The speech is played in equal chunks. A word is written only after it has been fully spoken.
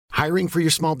Hiring for your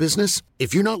small business?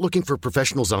 If you're not looking for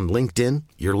professionals on LinkedIn,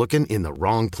 you're looking in the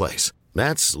wrong place.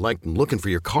 That's like looking for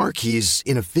your car keys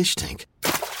in a fish tank.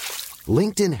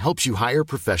 LinkedIn helps you hire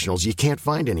professionals you can't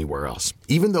find anywhere else,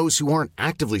 even those who aren't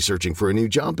actively searching for a new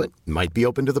job but might be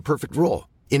open to the perfect role.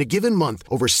 In a given month,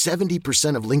 over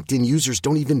 70% of LinkedIn users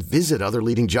don't even visit other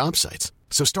leading job sites.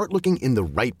 So start looking in the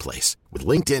right place. With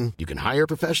LinkedIn, you can hire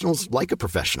professionals like a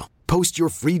professional. Post your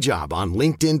free job on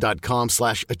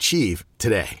linkedin.com/achieve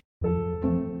today.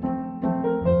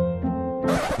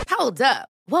 Hold up.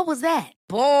 What was that?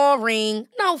 Boring.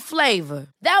 No flavor.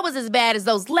 That was as bad as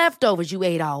those leftovers you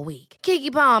ate all week.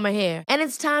 Keke Palmer here. And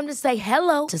it's time to say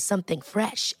hello to something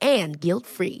fresh and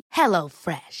guilt-free. Hello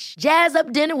Fresh. Jazz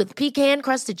up dinner with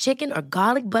pecan-crusted chicken or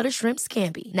garlic butter shrimp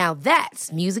scampi. Now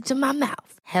that's music to my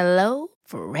mouth. Hello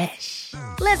Fresh.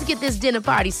 Let's get this dinner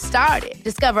party started.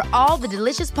 Discover all the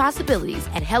delicious possibilities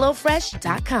at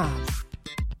hellofresh.com.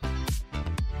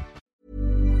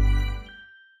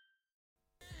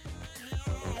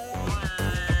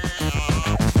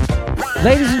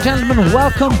 Ladies and gentlemen,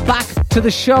 welcome back to the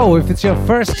show. If it's your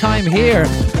first time here,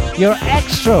 you're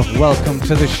extra welcome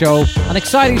to the show. An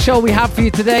exciting show we have for you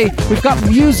today. We've got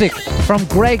music from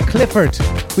Greg Clifford.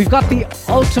 We've got the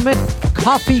ultimate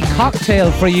coffee cocktail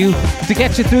for you to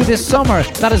get you through this summer.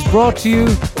 That is brought to you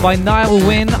by Niall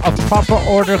Wynn of Proper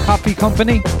Order Coffee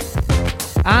Company.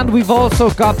 And we've also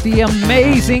got the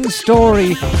amazing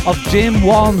story of Jim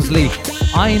Walmsley.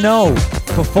 I know,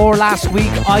 before last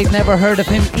week, I'd never heard of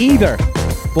him either.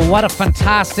 But what a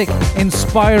fantastic,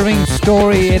 inspiring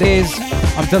story it is.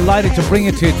 I'm delighted to bring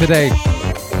it to you today.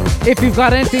 If you've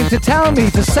got anything to tell me,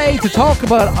 to say, to talk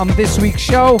about on this week's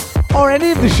show, or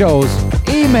any of the shows,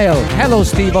 email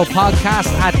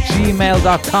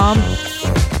hellostevopodcast@gmail.com.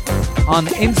 On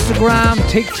Instagram,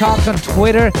 TikTok and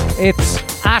Twitter, it's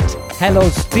at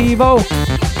HelloStevo.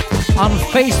 On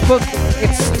Facebook,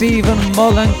 it's Stephen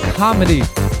Mullen Comedy.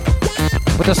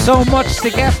 But there's so much to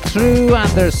get through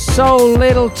and there's so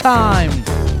little time.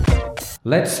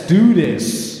 Let's do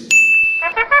this.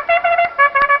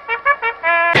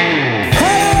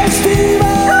 Hey,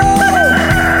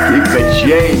 Steve-O! Keep the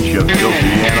change, you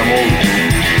filthy animals.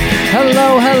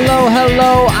 Hello,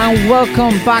 and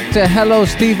welcome back to Hello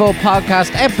Steve-O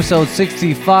Podcast, episode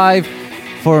 65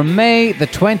 for May the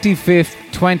 25th,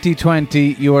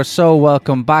 2020. You are so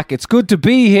welcome back. It's good to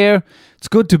be here. It's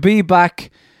good to be back.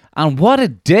 And what a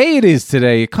day it is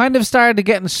today. It kind of started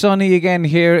getting sunny again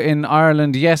here in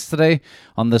Ireland yesterday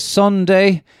on the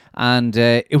Sunday. And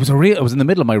it was in the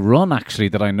middle of my run actually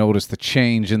that I noticed the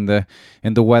change in the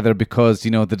weather, because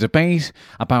you know the debate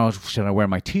about should I wear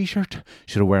my t-shirt,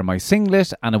 should I wear my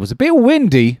singlet, and it was a bit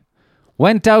windy.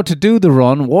 Went out to do the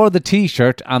run, wore the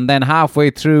t-shirt, and then halfway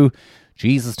through,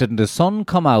 Jesus, didn't the sun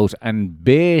come out and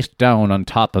beat down on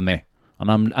top of me? And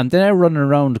I'm there running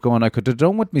around going, I could have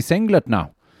done with my singlet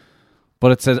now.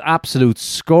 But it's an absolute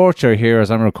scorcher here as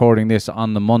I'm recording this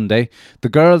on the Monday. The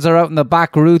girls are out in the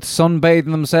back route sunbathing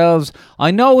themselves.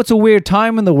 I know it's a weird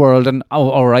time in the world, and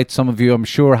alright, some of you I'm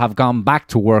sure have gone back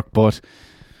to work, but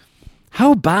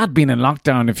how bad being in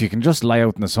lockdown if you can just lie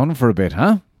out in the sun for a bit,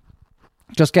 huh?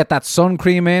 Just get that sun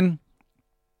cream in.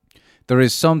 There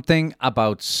is something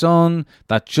about sun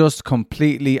that just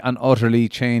completely and utterly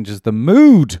changes the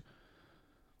mood.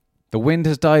 The wind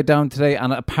has died down today,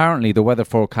 and apparently the weather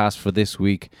forecast for this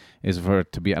week is for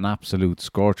it to be an absolute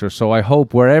scorcher. So I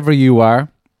hope wherever you are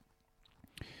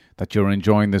that you're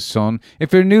enjoying the sun.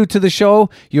 If you're new to the show,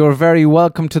 you're very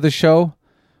welcome to the show.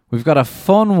 We've got a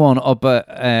fun one up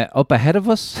ahead of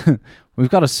us. We've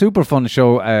got a super fun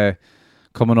show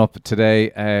coming up today.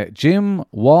 Jim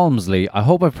Walmsley, I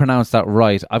hope I pronounced that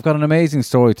right. I've got an amazing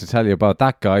story to tell you about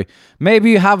that guy.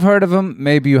 Maybe you have heard of him,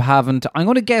 maybe you haven't. I'm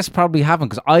going to guess probably haven't,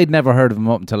 because I'd never heard of him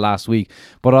up until last week.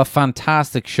 But a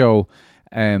fantastic show.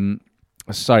 What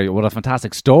a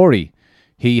fantastic story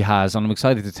he has, and I'm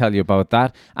excited to tell you about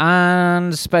that.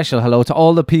 And special hello to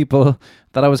all the people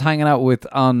that I was hanging out with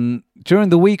during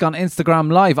the week on Instagram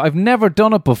Live. I've never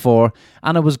done it before,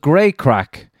 and it was great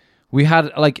crack. We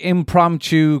had like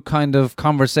impromptu kind of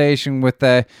conversation with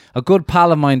a good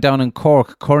pal of mine down in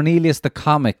Cork, Cornelius the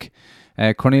Comic.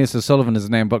 Cornelius O'Sullivan is his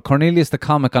name, but Cornelius the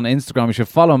Comic on Instagram. You should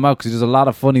follow him out because he does a lot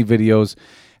of funny videos.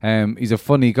 He's a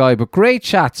funny guy, but great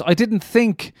chats. I didn't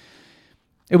think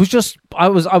it was just I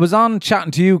was on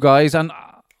chatting to you guys, and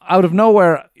out of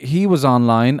nowhere he was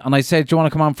online, and I said, "Do you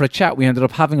want to come on for a chat?" We ended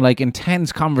up having like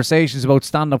intense conversations about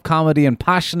stand-up comedy and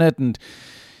passionate, and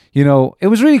you know, it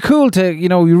was really cool to, you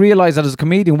know, you realise that as a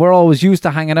comedian, we're always used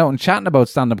to hanging out and chatting about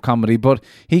stand-up comedy, but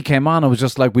he came on, it was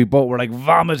just like we both were like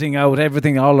vomiting out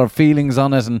everything, all our feelings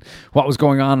on it and what was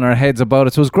going on in our heads about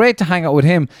it. So it was great to hang out with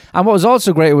him. And what was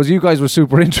also great was you guys were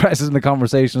super interested in the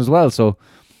conversation as well. So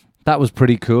that was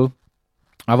pretty cool.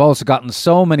 I've also gotten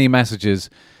so many messages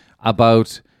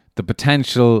about the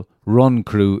potential run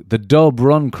crew, the Dub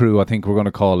Run Crew, I think we're going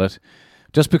to call it.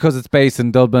 Just because it's based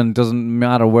in Dublin, doesn't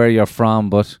matter where you're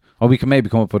from, or we can maybe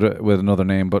come up with another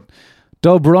name, but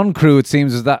Dub Run Crew, it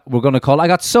seems, is that we're going to call it. I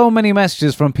got so many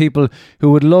messages from people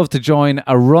who would love to join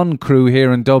a run crew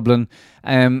here in Dublin.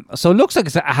 So it looks like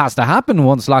it has to happen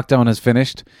once lockdown is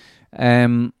finished.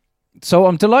 So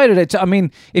I'm delighted. I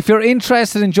mean, if you're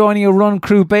interested in joining a run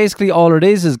crew, basically all it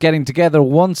is getting together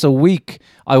once a week,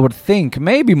 I would think.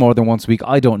 Maybe more than once a week,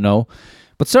 I don't know.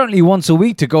 But certainly once a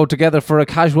week to go together for a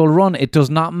casual run. It does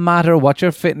not matter what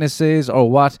your fitness is or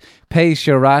what pace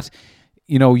you're at.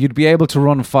 You know, you'd be able to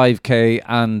run 5K,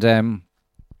 and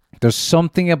there's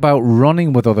something about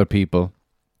running with other people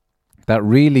that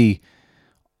really...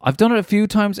 I've done it a few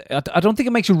times. I don't think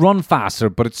it makes you run faster,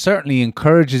 but it certainly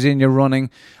encourages in your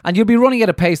running. And you'll be running at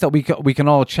a pace that we can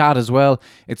all chat as well.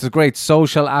 It's a great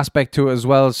social aspect to it as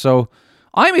well. So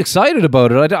I'm excited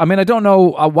about it. I mean, I don't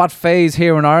know at what phase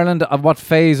here in Ireland, at what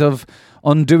phase of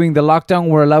undoing the lockdown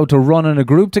we're allowed to run in a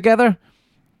group together.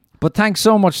 But thanks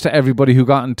so much to everybody who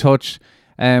got in touch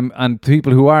and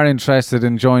people who are interested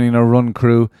in joining a run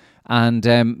crew. And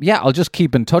I'll just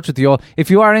keep in touch with you all. If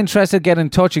you are interested, get in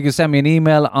touch. You can send me an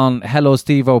email on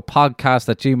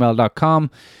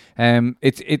hellostevopodcast@gmail.com.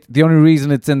 The only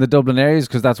reason it's in the Dublin area is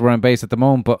because that's where I'm based at the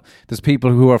moment. But there's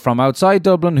people who are from outside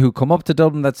Dublin who come up to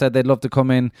Dublin that said they'd love to come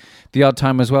in the odd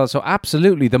time as well. So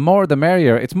absolutely, the more the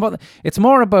merrier. It's more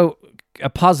about a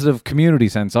positive community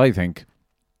sense, I think.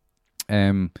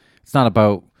 It's not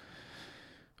about...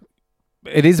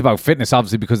 It is about fitness,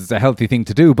 obviously, because it's a healthy thing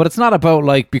to do, but it's not about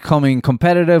like becoming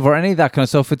competitive or any of that kind of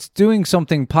stuff. It's doing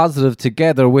something positive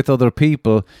together with other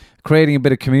people, creating a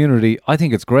bit of community. I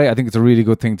think it's great. I think it's a really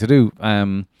good thing to do.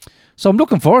 So I'm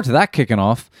looking forward to that kicking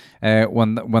off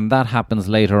when that happens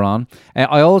later on.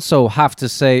 I also have to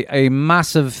say a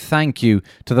massive thank you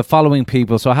to the following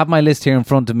people. So I have my list here in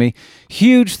front of me.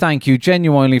 Huge thank you,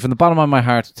 genuinely, from the bottom of my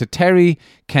heart, to Terry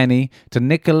Kenny, to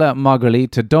Nicola Moggerly,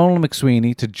 to Donald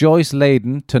McSweeney, to Joyce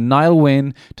Layden, to Niall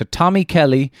Wynn, to Tommy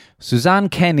Kelly, Suzanne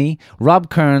Kenny, Rob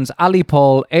Kearns, Ali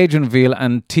Paul, Adrian Veal,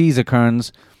 and Teasa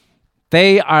Kearns.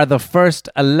 They are the first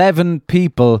 11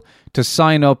 people to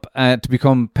sign up to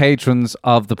become patrons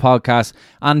of the podcast.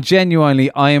 And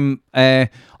genuinely, I am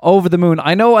over the moon.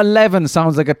 I know 11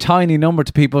 sounds like a tiny number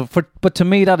to people, but to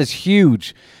me, that is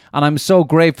huge. And I'm so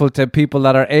grateful to people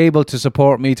that are able to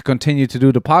support me to continue to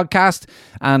do the podcast.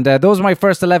 And those are my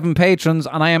first 11 patrons.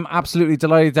 And I am absolutely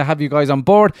delighted to have you guys on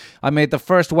board. I made the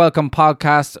first welcome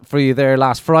podcast for you there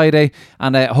last Friday.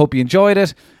 And I hope you enjoyed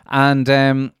it.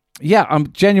 And...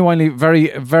 I'm genuinely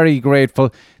very, very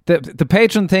grateful. The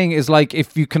patron thing is like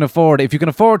if you can afford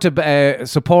to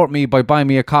support me by buying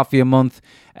me a coffee a month,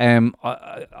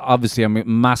 obviously I'm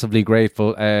massively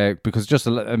grateful because just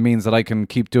it means that I can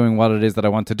keep doing what it is that I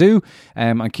want to do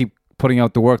and keep putting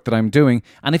out the work that I'm doing.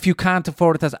 And if you can't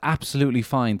afford it, that's absolutely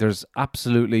fine. There's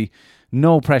absolutely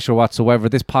no pressure whatsoever.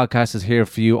 This podcast is here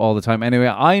for you all the time. Anyway,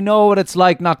 I know what it's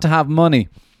like not to have money.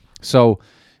 So...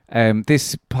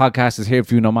 this podcast is here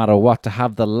for you no matter what, to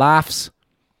have the laughs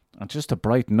and just to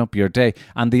brighten up your day.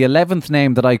 And the 11th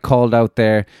name that I called out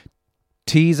there,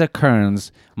 Teasa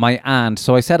Kearns, my aunt.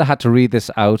 So I said I had to read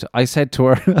this out. I said to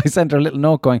her, I sent her a little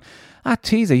note going,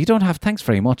 Teasa, you don't have, thanks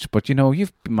very much, but you know,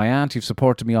 you've been my aunt, you've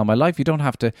supported me all my life, you don't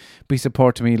have to be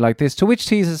supporting me like this. To which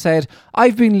Teasa said,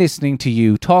 I've been listening to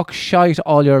you talk shite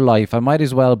all your life. I might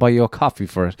as well buy you a coffee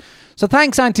for it. So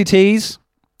thanks, Auntie Tease,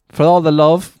 for all the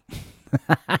love.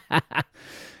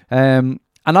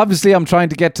 And obviously I'm trying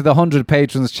to get to the 100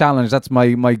 patrons challenge. That's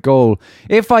my goal.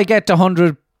 If I get to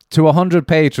 100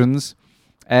 patrons,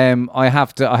 I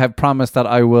have promised that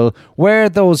I will wear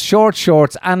those short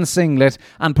shorts and singlet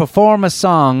and perform a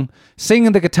song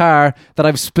singing the guitar that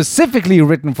I've specifically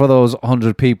written for those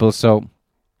 100 people. So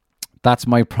that's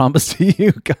my promise to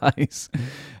you guys.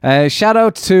 Shout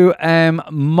out to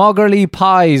Moggerly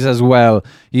Pies as well.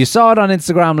 You saw it on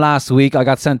Instagram last week. I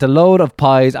got sent a load of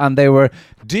pies and they were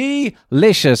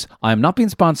delicious. I'm not being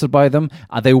sponsored by them.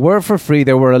 They were for free.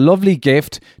 They were a lovely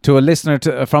gift to a listener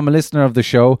from a listener of the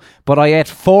show. But I ate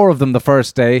 4 of them the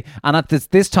first day. And at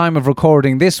this time of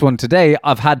recording this one today,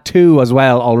 I've had 2 as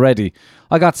well already.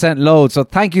 I got sent loads, so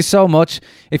thank you so much.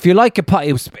 If you like a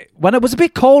pie, when it was a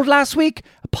bit cold last week,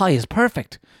 a pie is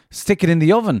perfect. Stick it in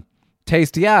the oven.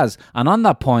 tasty as. And on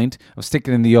that point of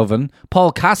sticking in the oven,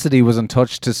 Paul Cassidy was in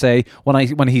touch to say,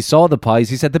 when he saw the pies,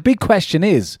 he said, the big question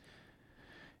is,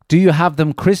 do you have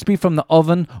them crispy from the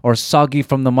oven or soggy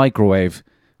from the microwave?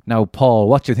 Now, Paul,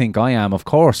 what do you think I am? Of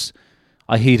course,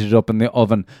 I heated it up in the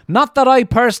oven. Not that I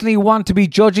personally want to be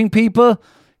judging people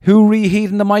who reheat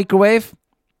in the microwave,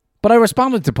 but I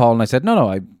responded to Paul and I said, no,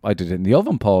 I did it in the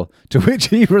oven, Paul. To which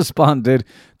he responded,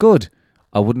 good,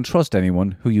 I wouldn't trust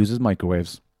anyone who uses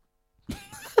microwaves.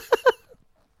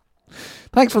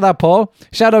 Thanks for that, Paul.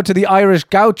 Shout out to the Irish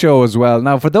gaucho as well.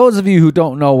 Now, for those of you who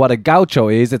don't know what a gaucho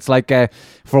is, it's like,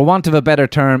 for want of a better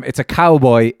term, it's a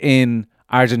cowboy in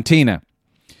Argentina.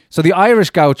 So the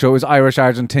Irish gaucho is Irish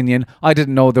Argentinian. I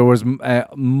didn't know there was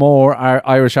more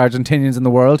Irish Argentinians in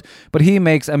the world, but he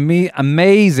makes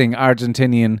amazing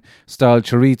Argentinian style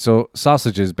chorizo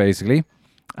sausages, basically.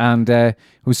 And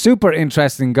who's super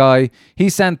interesting guy. He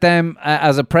sent them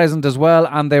as a present as well,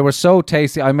 and they were so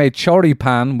tasty. I made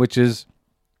choripan, which is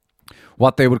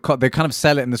what they would call, they kind of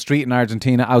sell it in the street in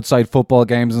Argentina outside football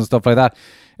games and stuff like that.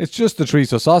 It's just the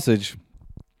chorizo sausage,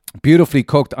 beautifully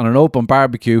cooked on an open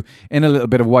barbecue in a little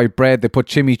bit of white bread. They put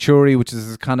chimichurri, which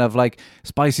is kind of like,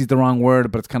 spicy is the wrong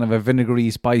word, but it's kind of a vinegary,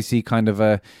 spicy kind of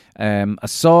a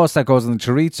sauce that goes in the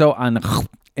chorizo, and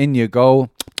in you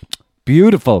go.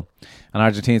 Beautiful. In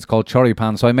Argentina, it's called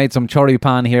choripan. So I made some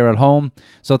choripan here at home.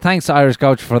 So thanks to Irish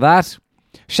Gaucho for that.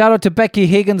 Shout out to Becky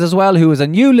Higgins as well, who is a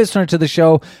new listener to the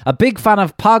show, a big fan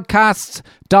of podcasts,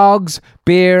 dogs,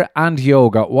 beer, and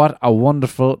yoga. What a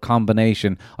wonderful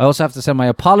combination. I also have to send my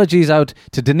apologies out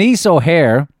to Denise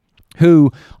O'Hare,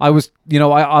 who I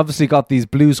obviously got these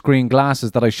blue screen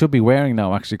glasses that I should be wearing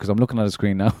now, actually, because I'm looking at a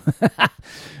screen now.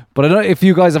 But I don't know if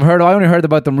you guys have heard, I only heard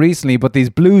about them recently, but these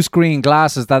blue screen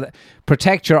glasses that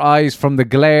protect your eyes from the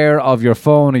glare of your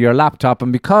phone or your laptop.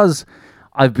 And because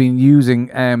I've been using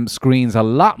screens a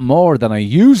lot more than I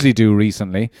usually do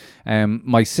recently,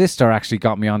 my sister actually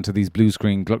got me onto these blue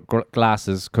screen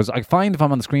glasses, because I find if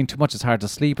I'm on the screen too much, it's hard to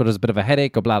sleep, or there's a bit of a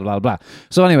headache, or blah, blah, blah.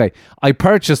 So anyway, I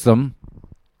purchased them.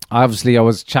 Obviously, I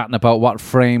was chatting about what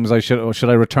frames should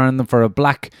I return them for a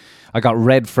black. I got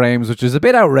red frames, which is a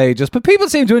bit outrageous, but people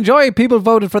seem to enjoy it. People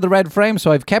voted for the red frame,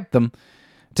 so I've kept them.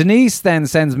 Denise then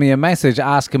sends me a message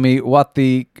asking me what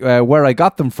where I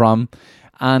got them from,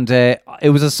 and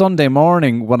it was a Sunday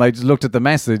morning when I just looked at the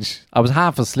message. I was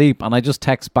half asleep, and I just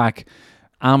text back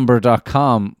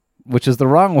amber.com, which is the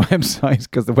wrong website,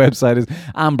 because the website is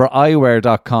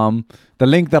ambereyewear.com. The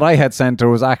link that I had sent her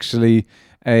was actually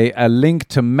a link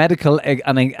to a medical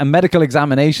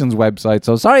examinations website.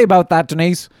 So sorry about that,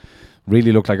 Denise.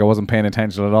 Really looked like I wasn't paying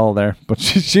attention at all there, but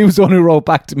she was the one who wrote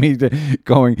back to me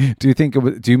going, do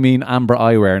you mean Amber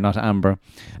Eyewear, not Amber?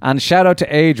 And shout out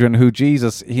to Adrian, who,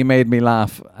 Jesus, he made me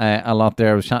laugh a lot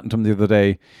there. I was chatting to him the other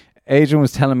day. Adrian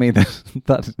was telling me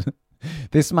that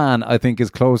this man, I think,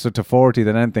 is closer to 40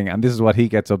 than anything, and this is what he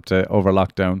gets up to over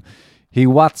lockdown. He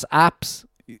WhatsApps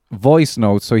voice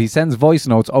notes, so he sends voice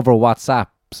notes over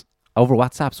WhatsApps.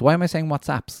 Why am I saying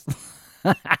WhatsApps?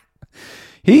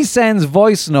 He sends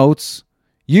voice notes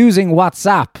using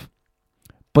WhatsApp,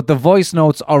 but the voice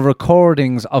notes are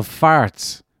recordings of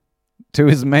farts to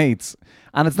his mates.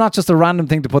 And it's not just a random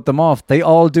thing to put them off. They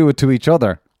all do it to each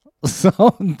other. So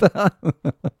that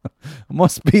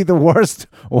must be the worst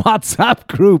WhatsApp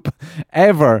group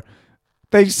ever.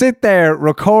 They sit there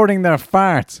recording their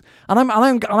farts. And I'm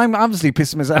obviously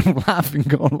pissing myself laughing,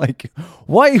 going like,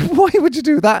 why would you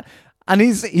do that? And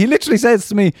he literally says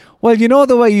to me, well, you know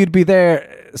the way you'd be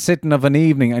there sitting of an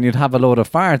evening and you'd have a load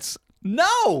of farts?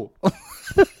 No!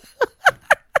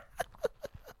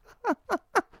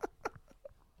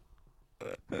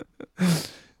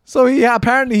 So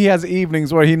apparently he has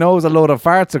evenings where he knows a load of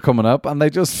farts are coming up, and they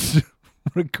just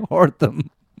record them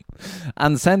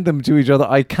and send them to each other.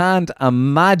 I can't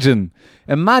imagine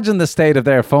the state of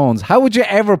their phones. How would you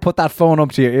ever put that phone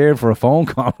up to your ear for a phone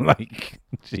call? Like,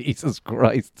 Jesus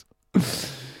Christ.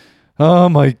 Oh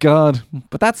my God.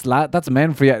 But that's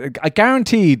men for you. I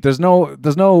guarantee there's no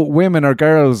women or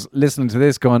girls listening to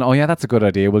this going, oh yeah, that's a good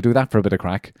idea, we'll do that for a bit of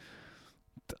crack.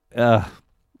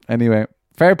 Anyway,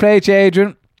 fair play to you,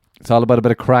 Adrian. It's all about a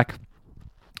bit of crack.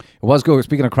 It was good.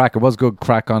 Speaking of crack, it was good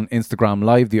crack on Instagram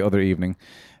Live the other evening.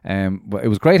 It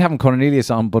was great having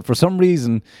Cornelius on, but for some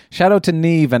reason, shout out to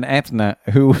Niamh and Etna,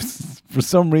 who for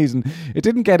some reason, it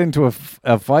didn't get into a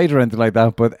fight or anything like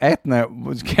that, but Etna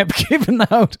kept giving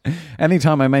out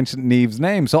anytime I mentioned Niamh's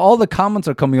name. So all the comments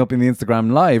are coming up in the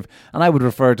Instagram Live, and I would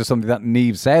refer to something that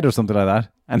Niamh said or something like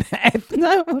that. And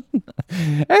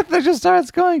Etna just starts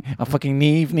going, oh, fucking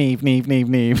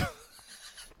Niamh.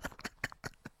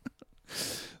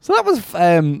 So that was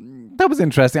that was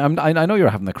interesting. I know you're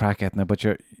having a crack at it, but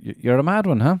you're a mad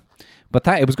one, huh? But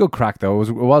it was good crack, though.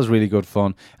 It was really good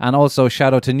fun. And also,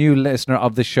 shout out to new listener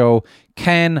of the show,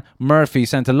 Ken Murphy,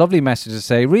 sent a lovely message to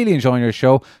say, really enjoying your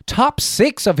show. Top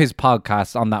 6 of his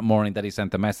podcasts on that morning that he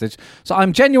sent the message. So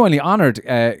I'm genuinely honoured,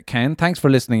 Ken. Thanks for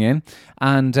listening in.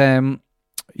 And I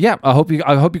hope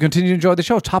you continue to enjoy the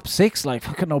show. Top 6, like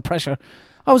fucking no pressure.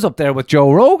 I was up there with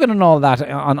Joe Rogan and all that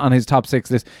on his top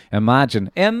 6 list. Imagine.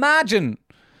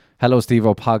 Hello,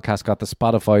 Steve-O podcast got the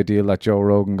Spotify deal that Joe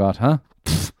Rogan got, huh?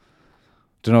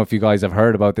 Don't know if you guys have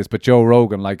heard about this, but Joe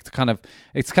Rogan, like, it's kind of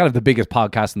the biggest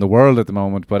podcast in the world at the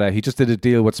moment, but he just did a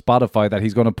deal with Spotify that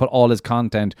he's going to put all his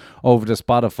content over to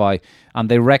Spotify, and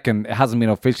they reckon, it hasn't been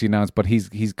officially announced, but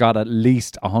he's got at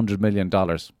least $100 million.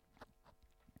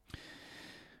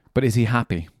 But is he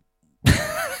happy?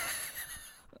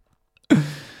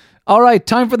 All right,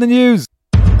 time for the news.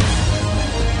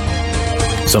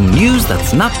 Some news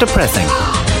that's not depressing.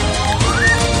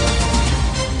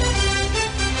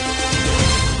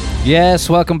 Yes,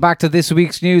 welcome back to this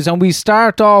week's news, and we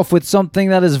start off with something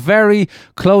that is very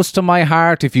close to my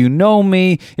heart. If you know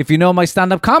me, if you know my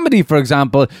stand-up comedy, for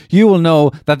example, you will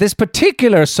know that this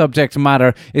particular subject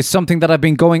matter is something that I've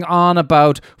been going on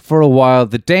about for a while,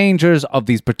 the dangers of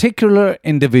these particular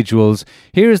individuals.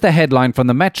 Here's the headline from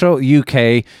the Metro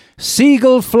UK.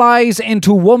 Seagull flies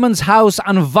into woman's house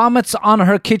and vomits on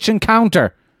her kitchen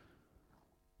counter.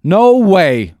 No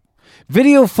way.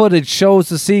 Video footage shows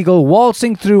the seagull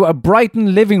waltzing through a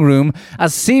Brighton living room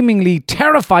as seemingly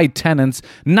terrified tenants,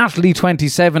 Natalie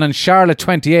 27 and Charlotte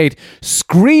 28,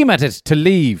 scream at it to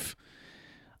leave.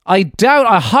 I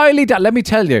highly doubt, let me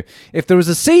tell you, if there was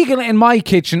a seagull in my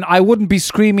kitchen, I wouldn't be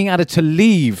screaming at it to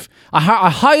leave. I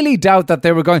highly doubt that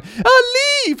they were going,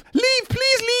 leave,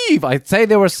 please leave. I'd say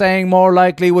they were saying more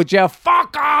likely, would you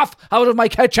fuck off out of my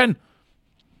kitchen?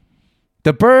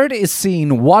 The bird is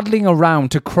seen waddling around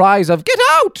to cries of, get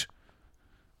out!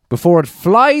 Before it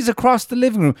flies across the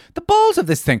living room. The balls of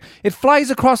this thing. It flies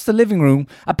across the living room,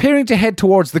 appearing to head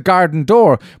towards the garden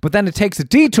door, but then it takes a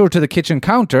detour to the kitchen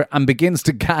counter and begins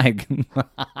to gag.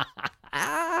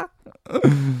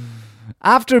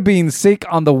 After being sick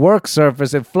on the work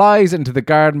surface, it flies into the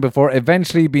garden before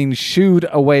eventually being shooed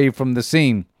away from the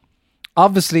scene.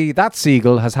 Obviously, that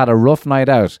seagull has had a rough night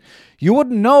out. You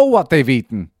wouldn't know what they've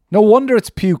eaten. No wonder it's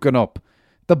puking up.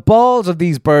 The balls of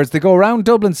these birds, they go around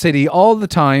Dublin City all the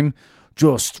time,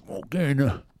 just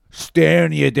fucking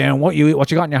staring you down. What you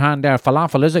got in your hand there?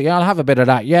 Falafel, is it? Yeah, I'll have a bit of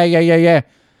that. Yeah.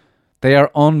 They are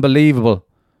unbelievable.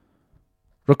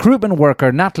 Recruitment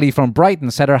worker Natalie from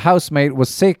Brighton said her housemate was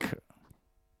sick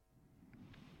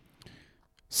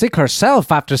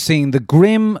herself after seeing the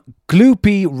grim,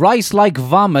 gloopy, rice-like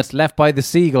vomit left by the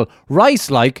seagull.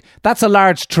 Rice-like? That's a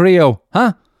large trio,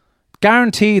 huh?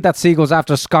 Guaranteed that seagull's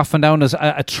after scoffing down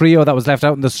a trio that was left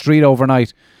out in the street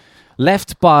overnight.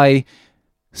 Left by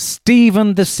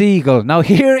Stephen the Seagull. Now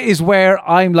here is where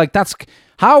I'm like,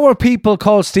 how are people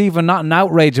called Stephen not an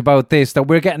outrage about this, that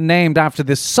we're getting named after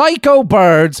the psycho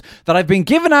birds that I've been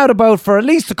giving out about for at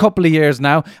least a couple of years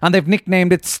now, and they've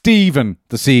nicknamed it Stephen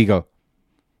the Seagull.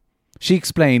 She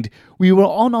explained, we were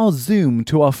on our Zoom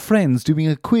to our friends doing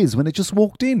a quiz when it just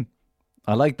walked in.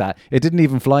 I like that. It didn't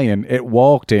even fly in. It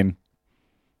walked in.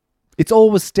 It's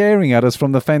always staring at us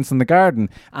from the fence in the garden.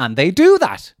 And they do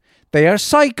that. They are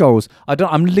psychos.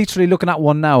 I'm literally looking at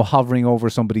one now hovering over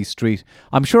somebody's street.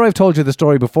 I'm sure I've told you the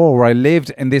story before where I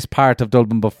lived in this part of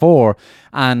Dublin before,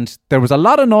 and there was a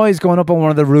lot of noise going up on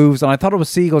one of the roofs, and I thought it was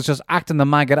seagulls just acting the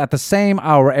maggot at the same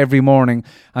hour every morning.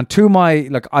 And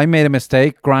I made a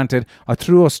mistake, granted. I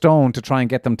threw a stone to try and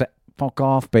get them to fuck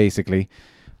off, basically.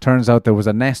 Turns out there was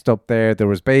a nest up there. There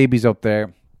was babies up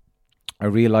there. I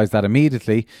realised that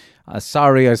immediately.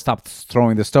 Sorry, I stopped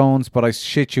throwing the stones, but I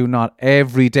shit you not,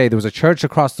 every day. There was a church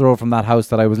across the road from that house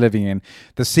that I was living in.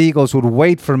 The seagulls would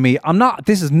wait for me.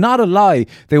 This is not a lie.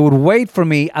 They would wait for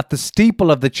me at the steeple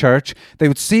of the church. They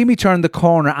would see me turn the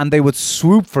corner and they would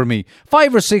swoop for me.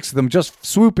 5 or 6 of them just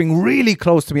swooping really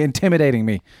close to me, intimidating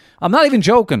me. I'm not even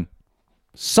joking.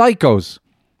 Psychos.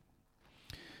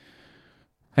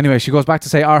 Anyway, she goes back to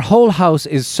say, our whole house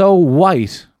is so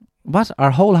white. What? Our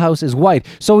whole house is white.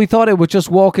 So we thought it would just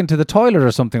walk into the toilet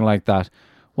or something like that.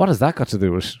 What has that got to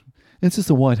do with it? It's just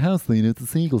a white house, you know, it's a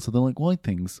seagull, so they're like white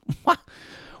things.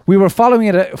 We were following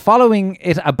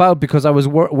it about because I was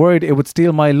worried it would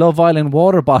steal my Love Island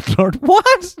water bottle.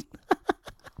 What?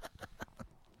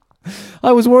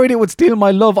 I was worried it would steal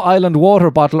my Love Island water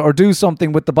bottle or do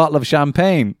something with the bottle of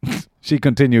champagne. She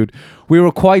continued. We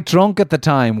were quite drunk at the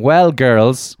time. Well,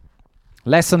 girls...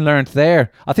 Lesson learnt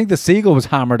there. I think the seagull was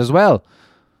hammered as well.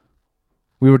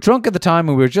 We were drunk at the time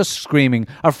and we were just screaming.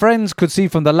 Our friends could see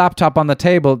from the laptop on the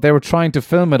table they were trying to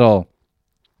film it all.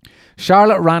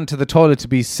 Charlotte ran to the toilet to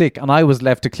be sick and I was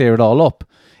left to clear it all up.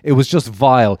 It was just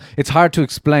vile. It's hard to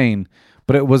explain,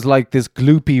 but it was like this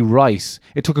gloopy rice.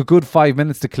 It took a good 5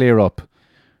 minutes to clear up.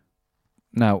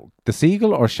 Now, the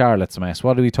seagull or Charlotte's mess?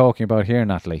 What are we talking about here,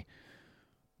 Natalie?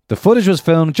 The footage was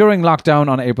filmed during lockdown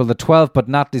on April the 12th, but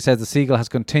Natalie says the seagull has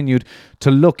continued to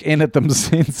look in at them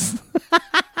since.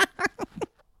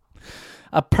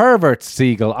 A pervert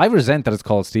seagull. I resent that it's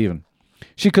called Stephen.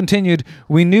 She continued,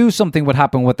 we knew something would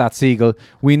happen with that seagull.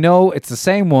 We know it's the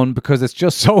same one because it's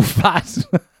just so fat.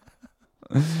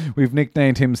 We've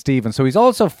nicknamed him Stephen. So he's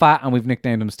also fat and we've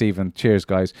nicknamed him Stephen. Cheers,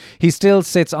 guys. He still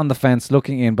sits on the fence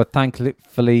looking in, but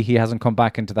thankfully he hasn't come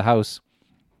back into the house.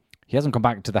 He hasn't come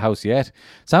back into the house yet.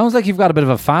 Sounds like you've got a bit of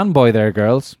a fanboy there,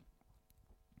 girls.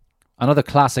 Another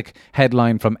classic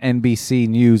headline from NBC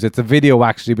News. It's a video,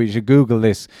 actually, but you should Google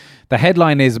this. The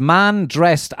headline is, man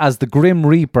dressed as the Grim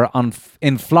Reaper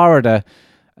in Florida.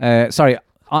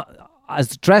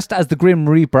 Dressed as the Grim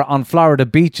Reaper on Florida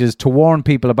beaches to warn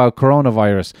people about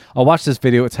coronavirus. I'll watch this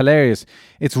video. It's hilarious.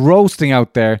 It's roasting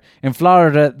out there. In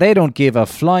Florida, they don't give a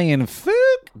flying fuck.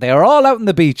 They are all out on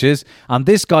the beaches, and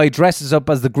this guy dresses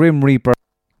up as the Grim Reaper,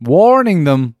 warning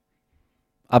them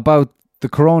about the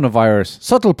coronavirus.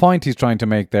 Subtle point he's trying to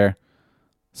make there.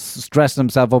 Dressing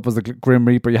himself up as the Grim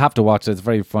Reaper. You have to watch it. It's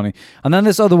very funny. And then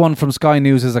this other one from Sky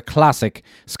News is a classic.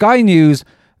 Sky News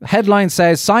headline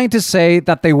says, scientists say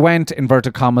that they went,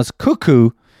 inverted commas, cuckoo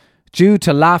due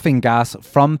to laughing gas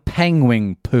from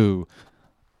penguin poo.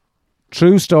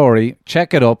 True story.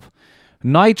 Check it up.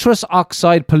 Nitrous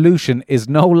oxide pollution is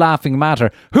no laughing matter.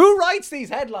 Who writes these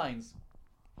headlines?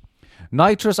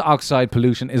 Nitrous oxide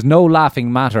pollution is no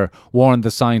laughing matter, warned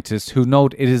the scientists, who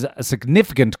note it is a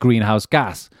significant greenhouse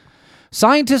gas.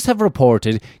 Scientists have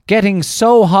reported getting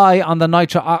so high on the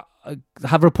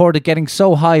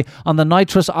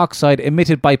nitrous oxide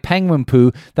emitted by penguin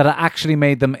poo that it actually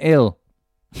made them ill.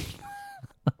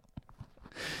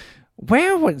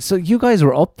 So you guys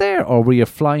were up there, or were you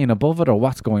flying above it, or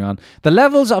what's going on? The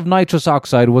levels of nitrous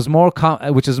oxide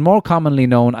which is more commonly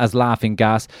known as laughing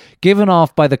gas, given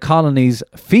off by the colony's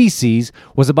feces,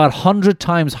 was about 100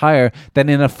 times higher than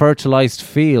in a fertilized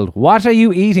field. What are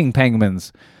you eating,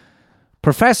 penguins?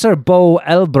 Professor Bo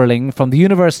Elberling from the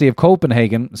University of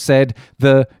Copenhagen said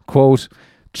the, quote,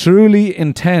 truly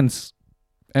intense,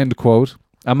 end quote,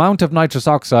 amount of nitrous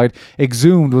oxide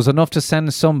exhumed was enough to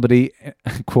send somebody,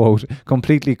 quote,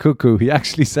 completely cuckoo. He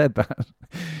actually said that.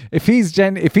 If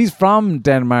he's from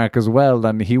Denmark as well,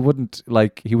 then he would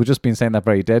just been saying that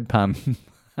very deadpan.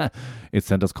 It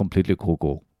sent us completely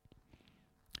cuckoo.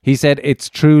 He said it's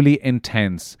truly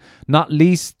intense, not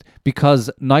least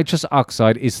because nitrous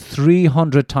oxide is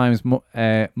 300 times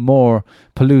more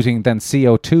polluting than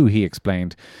CO2, he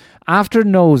explained. After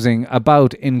nosing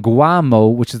about in guano,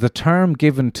 which is the term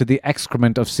given to the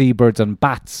excrement of seabirds and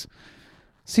bats.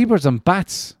 Seabirds and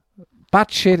bats?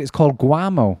 Bat shit is called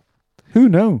guano. Who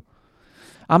knew?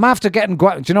 I'm after getting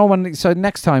do you know so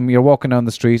next time you're walking down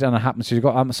the street and it happens to you, go,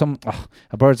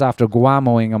 a bird's after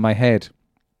guamoing on my head.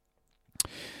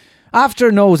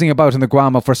 After nosing about in the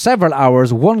guano for several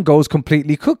hours, one goes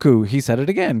completely cuckoo. He said it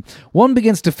again. One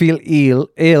begins to feel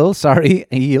ill,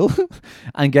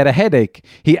 and get a headache.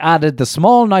 He added the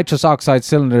small nitrous oxide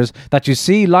cylinders that you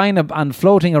see lying up and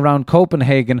floating around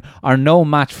Copenhagen are no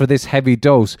match for this heavy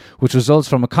dose, which results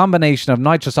from a combination of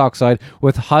nitrous oxide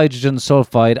with hydrogen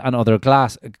sulfide and other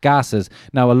gases.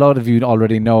 Now, a lot of you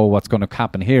already know what's going to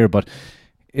happen here, but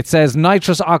it says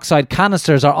nitrous oxide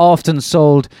canisters are often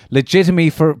sold legitimately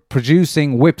for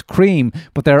producing whipped cream,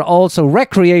 but they're also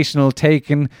recreational,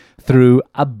 taken through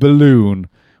a balloon,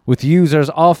 with users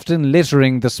often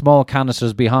littering the small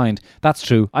canisters behind. That's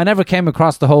true. I never came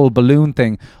across the whole balloon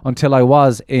thing until I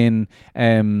was in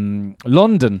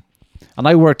London. And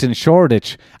I worked in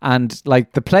Shoreditch, and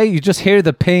you just hear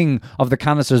the ping of the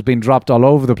canisters being dropped all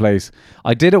over the place.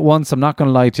 I did it once, I'm not going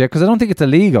to lie to you, because I don't think it's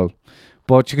illegal.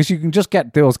 But because you can just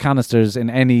get those canisters in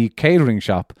any catering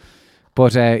shop.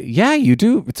 But yeah, you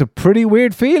do. It's a pretty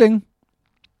weird feeling.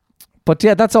 But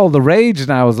yeah, that's all the rage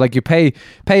now. Is like you pay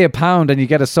 £1 and you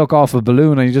get a suck off a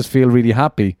balloon and you just feel really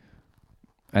happy.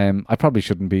 I probably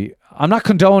shouldn't be. I'm not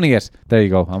condoning it. There you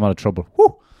go. I'm out of trouble.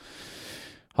 Whew.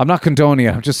 I'm not condoning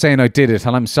it. I'm just saying I did it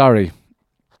and I'm sorry.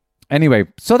 Anyway,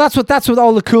 so that's what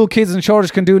all the cool kids in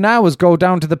Shoreditch can do now, is go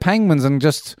down to the penguins and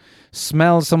just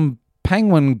smell some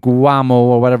penguin guamo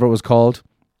or whatever it was called.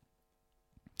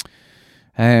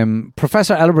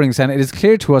 Professor Elbring said, it is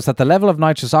clear to us that the level of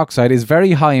nitrous oxide is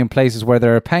very high in places where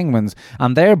there are penguins,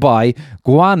 and thereby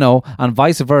guano and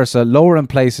vice versa lower in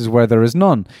places where there is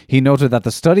none. He noted that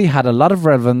the study had a lot of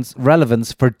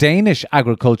relevance for Danish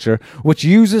agriculture, which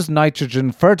uses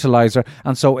nitrogen fertilizer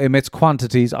and so emits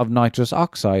quantities of nitrous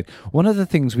oxide. One of the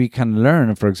things we can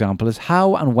learn, for example, is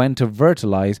how and when to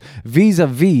fertilize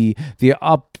vis-a-vis the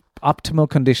optimal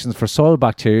conditions for soil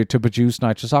bacteria to produce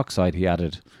nitrous oxide, he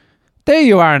added. There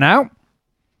you are now.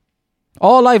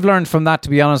 All I've learned from that, to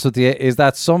be honest with you, is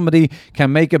that somebody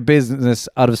can make a business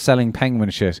out of selling penguin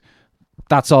shit.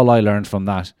 That's all I learned from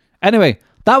that. Anyway,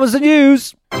 that was the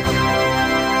news.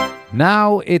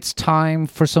 Now it's time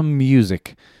for some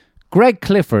music. Greg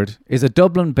Clifford is a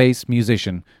Dublin-based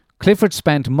musician. Clifford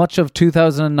spent much of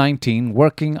 2019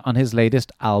 working on his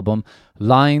latest album,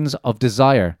 Lines of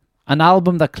Desire. An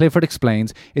album that Clifford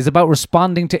explains is about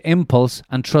responding to impulse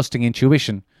and trusting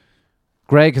intuition.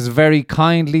 Greg has very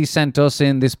kindly sent us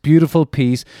in this beautiful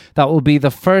piece that will be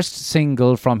the first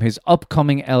single from his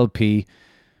upcoming LP.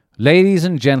 Ladies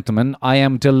and gentlemen, I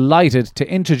am delighted to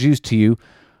introduce to you,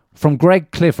 from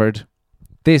Greg Clifford,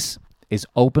 this is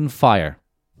Open Fire.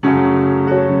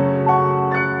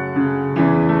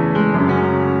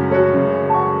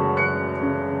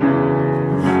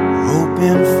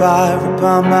 Open fire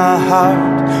upon my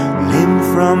heart, limb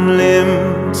from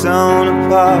limb, torn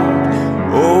apart.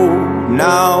 Oh,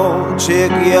 now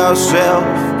check yourself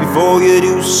before you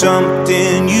do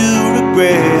something you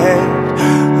regret.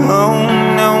 Oh,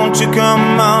 now won't you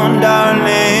come on,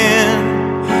 darling,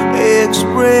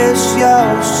 express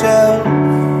yourself.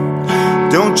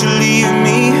 Don't you leave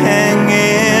me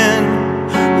hanging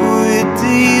with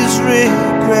these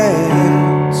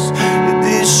regrets.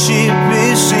 This ship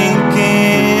is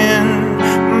sinking,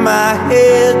 my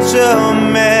head's a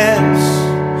mess,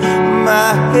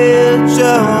 my head's a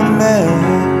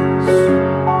mess.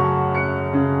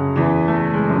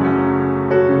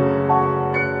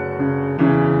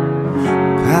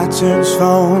 Patterns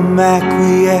form,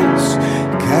 acquiesce,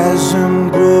 chasm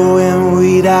growing,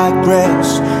 we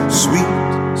digress. Sweet,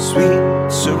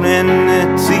 sweet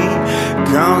serenity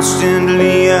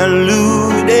constantly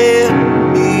eluded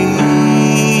me.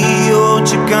 Won't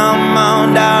you come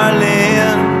on,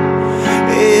 darling,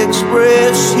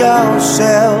 express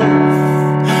yourself.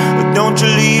 Don't you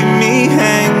leave me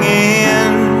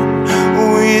hanging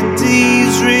with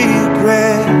these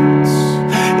regrets.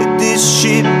 This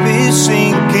ship is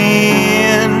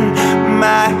sinking,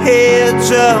 my head's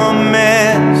a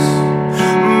mess,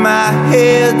 my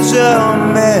head's a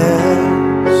mess.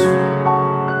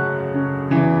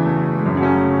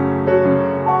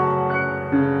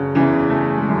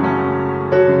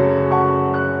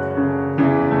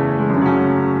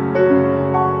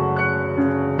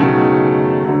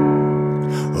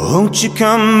 Won't you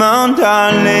come on,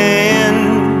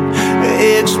 darling,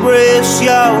 express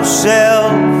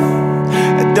yourself.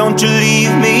 Don't you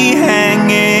leave me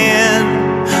hanging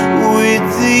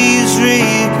with these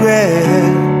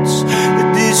regrets.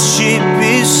 This ship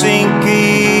is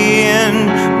sinking,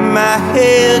 my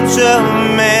head's a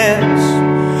mess,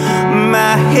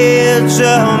 my head's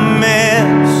a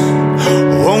mess.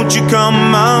 Won't you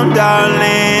come on,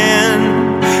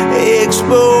 darling,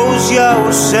 expose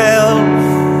yourself.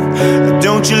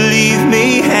 Don't you leave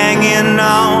me hanging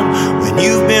on when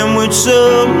you've been with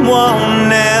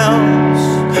someone else.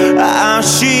 Our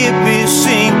ship is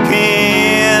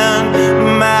sinking,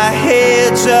 my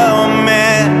head's a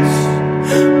mess,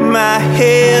 my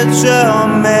head's a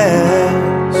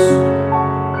mess.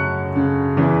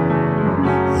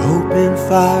 Open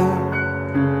fire.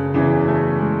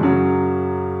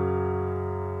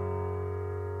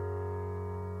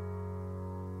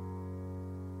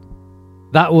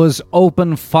 That was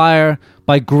Open Fire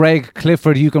by Greg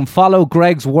Clifford. You can follow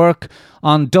Greg's work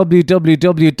on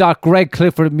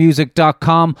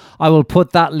www.gregcliffordmusic.com. I will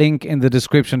put that link in the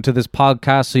description to this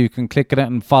podcast so you can click on it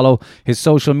and follow his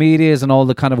social medias and all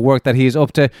the kind of work that he is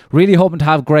up to. Really hoping to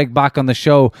have Greg back on the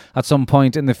show at some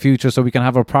point in the future so we can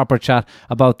have a proper chat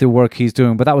about the work he's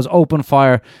doing. But that was Open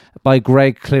Fire by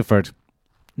Greg Clifford.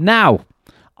 Now,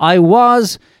 I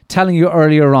was telling you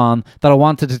earlier on that I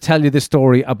wanted to tell you this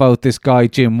story about this guy,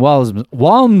 Jim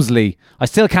Walmsley. I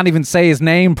still can't even say his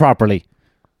name properly.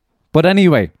 But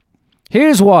anyway,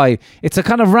 here's why. It's a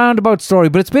kind of roundabout story,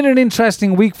 but it's been an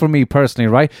interesting week for me personally,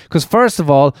 right? Because first of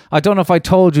all, I don't know if I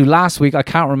told you last week, I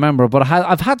can't remember, but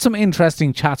I've had some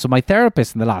interesting chats with my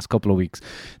therapist in the last couple of weeks.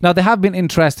 Now, they have been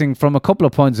interesting from a couple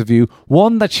of points of view.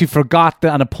 One, that she forgot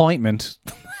an appointment.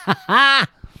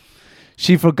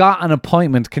 She forgot an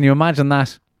appointment. Can you imagine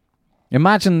that?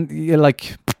 Imagine, you're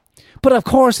like, But of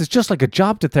course, it's just like a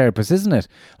job to therapists, isn't it?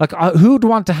 Like, who'd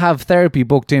want to have therapy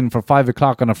booked in for 5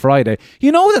 o'clock on a Friday?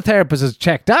 You know the therapist is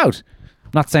checked out.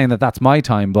 I'm not saying that that's my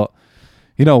time, but,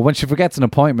 you know, when she forgets an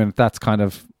appointment, that's kind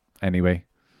of... Anyway,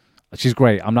 she's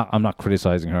great. I'm not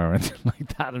criticizing her or anything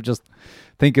like that. I just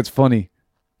think it's funny.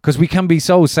 Because we can be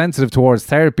so sensitive towards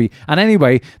therapy. And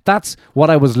anyway, that's what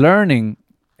I was learning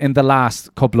in the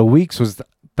last couple of weeks, was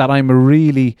that I'm a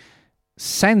really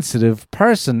sensitive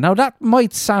person. Now, that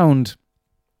might sound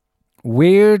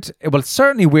weird. Well, it's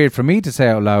certainly weird for me to say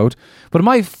out loud, but it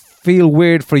might feel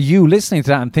weird for you listening to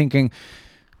that and thinking,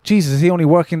 Jesus, is he only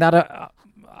working that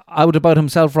out about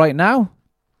himself right now?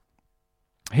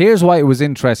 Here's why it was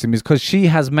interesting, because she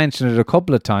has mentioned it a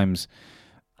couple of times,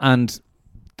 and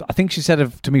I think she said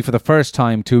it to me for the first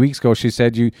time 2 weeks ago. She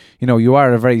said, you know, you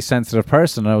are a very sensitive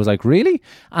person. And I was like, really?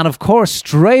 And of course,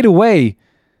 straight away,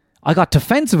 I got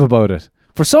defensive about it.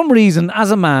 For some reason,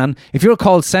 as a man, if you're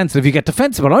called sensitive, you get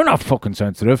defensive. But I'm not fucking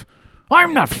sensitive.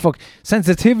 I'm not fucking...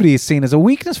 Sensitivity is seen as a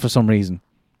weakness for some reason.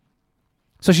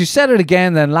 So she said it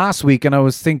again then last week, and I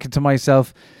was thinking to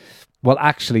myself, well,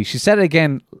 actually, she said it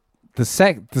again the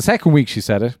second week she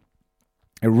said it.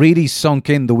 It really sunk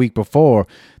in the week before,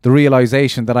 the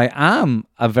realization that I am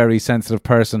a very sensitive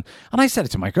person. And I said it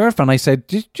to my girlfriend. I said,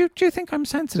 do you think I'm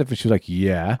sensitive? And she was like,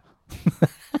 yeah.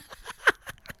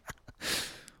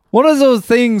 One of those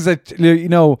things that, you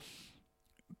know,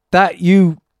 that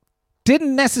you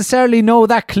didn't necessarily know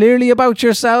that clearly about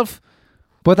yourself,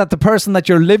 but that the person that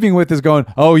you're living with is going,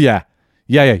 oh yeah,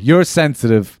 you're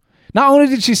sensitive. Not only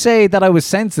did she say that I was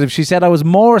sensitive, she said I was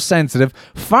more sensitive,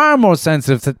 far more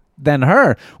sensitive than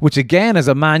her, which again, as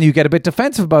a man, you get a bit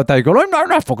defensive about that. You go, I'm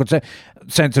not fucking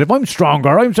sensitive. I'm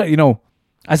stronger. You know,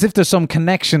 as if there's some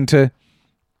connection to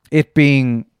it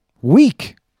being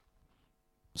weak.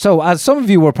 So, as some of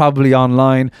you were probably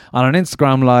online on an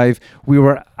Instagram live,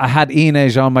 I had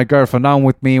Inez on, my girlfriend, on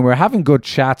with me, and we were having good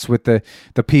chats with the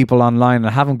people online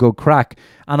and having good crack.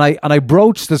 And I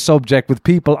broached the subject with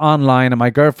people online and my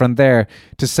girlfriend there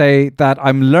to say that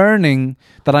I'm learning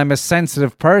that I'm a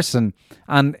sensitive person.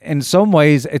 And in some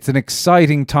ways, it's an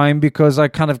exciting time because I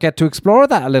kind of get to explore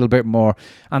that a little bit more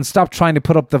and stop trying to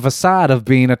put up the facade of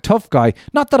being a tough guy.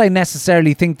 Not that I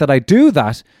necessarily think that I do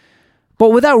that,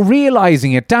 but without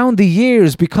realizing it, down the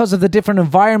years, because of the different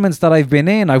environments that I've been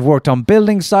in, I've worked on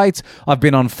building sites, I've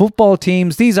been on football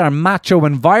teams. These are macho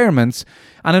environments.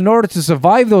 And in order to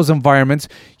survive those environments,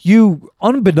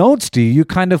 unbeknownst to you, you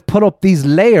kind of put up these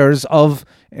layers of,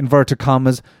 inverted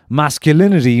commas,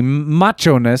 masculinity,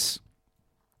 macho-ness,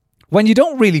 when you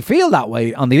don't really feel that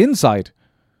way on the inside.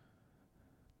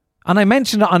 And I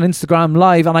mentioned it on Instagram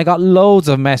Live, and I got loads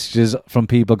of messages from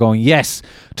people going, yes,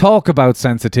 talk about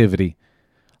sensitivity.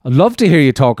 I'd love to hear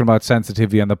you talking about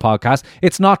sensitivity on the podcast.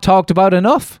 It's not talked about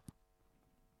enough.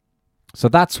 So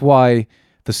that's why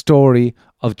the story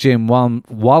of Jim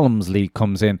Walmsley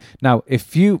comes in. Now,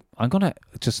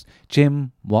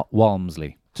 Jim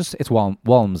Walmsley. It's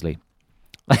Walmsley.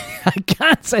 I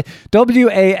can't say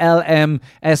Walmsley.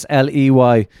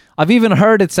 I've even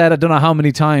heard it said, I don't know how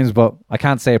many times, but I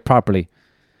can't say it properly.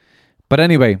 But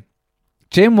anyway,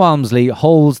 Jim Walmsley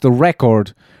holds the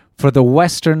record for the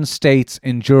Western States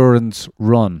Endurance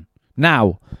Run.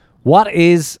 Now, what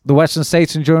is the Western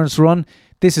States Endurance Run?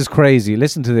 This is crazy.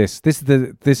 Listen to this.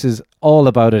 This is all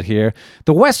about it here.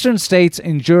 The Western States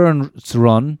Endurance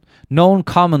Run, known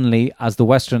commonly as the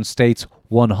Western States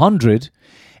 100,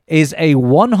 is a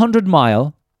 100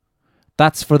 mile,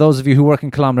 that's for those of you who work in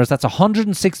kilometers, that's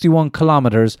 161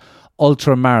 kilometers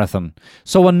ultra marathon.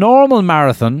 So a normal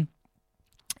marathon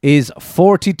is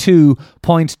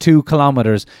 42.2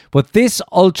 kilometers, but this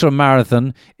ultra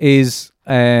marathon is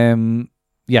nearly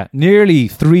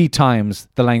 3 times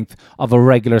the length of a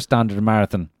regular standard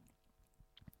marathon.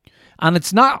 And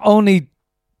it's not only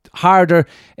harder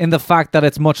in the fact that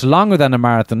it's much longer than a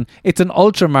marathon, it's an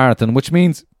ultra marathon, which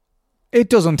means it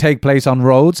doesn't take place on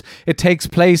roads. It takes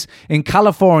place in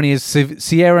California's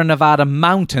Sierra Nevada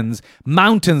mountains.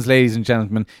 Mountains, ladies and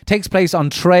gentlemen. It takes place on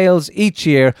trails each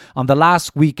year on the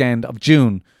last weekend of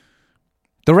June.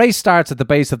 The race starts at the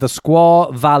base of the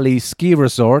Squaw Valley Ski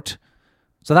Resort.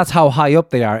 So that's how high up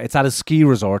they are. It's at a ski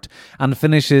resort, and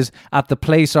finishes at the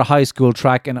Placer High School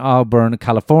track in Auburn,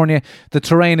 California. The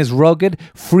terrain is rugged,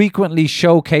 frequently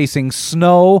showcasing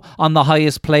snow on the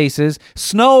highest places.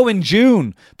 Snow in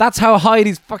June. That's how high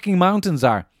these fucking mountains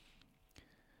are.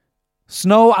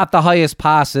 Snow at the highest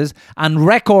passes and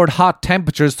record hot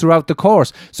temperatures throughout the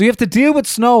course. So you have to deal with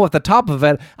snow at the top of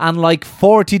it and like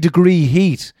 40-degree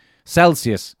heat.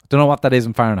 Celsius. Don't know what that is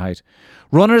in Fahrenheit.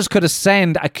 Runners could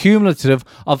ascend a cumulative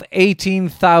of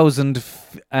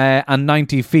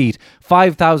 18,090 feet,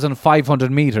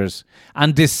 5,500 meters,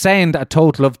 and descend a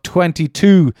total of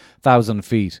 22,000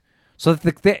 feet. So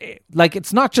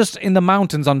it's not just in the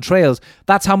mountains on trails.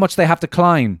 That's how much they have to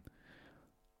climb.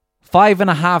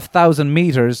 5,500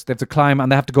 meters they have to climb,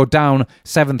 and they have to go down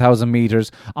 7,000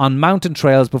 meters on mountain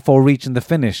trails before reaching the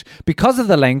finish. Because of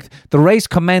the length, the race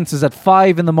commences at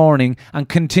 5 in the morning and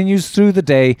continues through the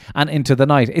day and into the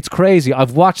night. It's crazy.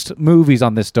 I've watched movies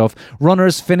on this stuff.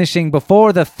 Runners finishing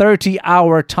before the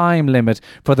 30-hour time limit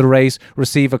for the race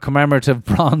receive a commemorative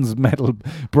bronze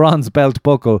belt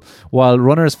buckle, while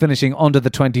runners finishing under the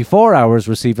 24 hours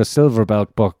receive a silver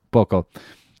belt buckle.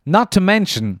 Not to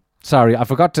mention, sorry, I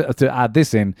forgot to add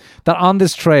this in, that on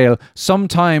this trail,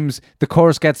 sometimes the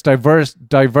course gets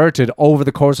diverted over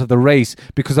the course of the race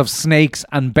because of snakes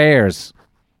and bears.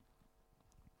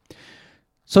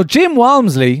 So Jim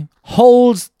Walmsley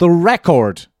holds the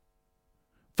record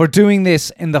for doing this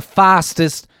in the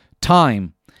fastest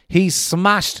time. He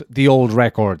smashed the old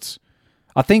records.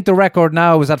 I think the record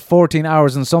now is at 14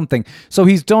 hours and something. So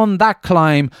he's done that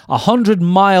climb,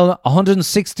 100-mile,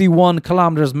 161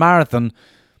 kilometers marathon,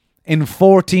 in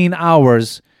 14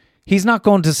 hours. He's not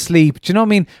going to sleep. Do you know what I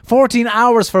mean? 14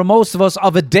 hours for most of us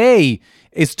of a day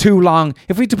is too long.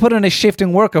 If we had to put in a shift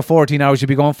in work of 14 hours, you'd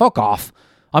be going, fuck off.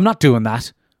 I'm not doing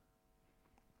that.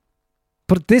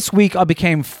 But this week I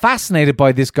became fascinated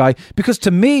by this guy because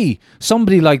to me,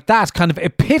 somebody like that kind of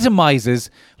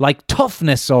epitomizes like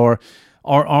toughness or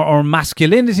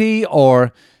masculinity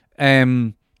or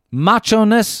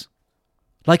macho-ness.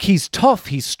 Like he's tough,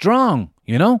 he's strong,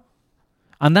 you know?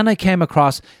 And then I came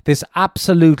across this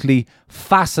absolutely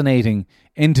fascinating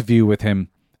interview with him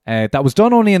that was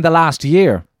done only in the last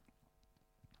year.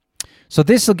 So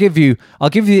I'll give you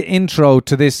the intro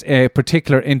to this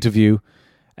particular interview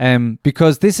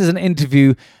because this is an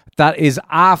interview that is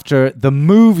after the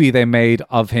movie they made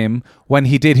of him when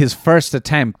he did his first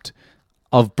attempt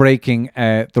of breaking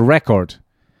the record.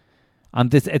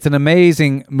 And it's an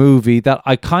amazing movie that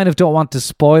I kind of don't want to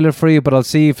spoil it for you, but I'll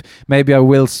see if maybe I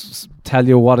will tell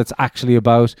you what it's actually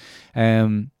about,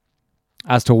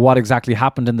 as to what exactly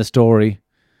happened in the story.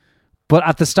 But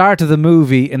at the start of the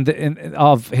movie,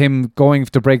 of him going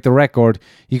to break the record,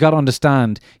 you got to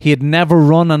understand, he had never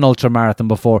run an ultramarathon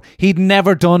before. He'd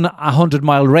never done a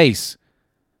 100-mile race.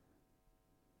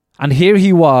 And here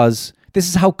he was. This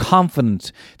is how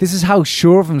confident, this is how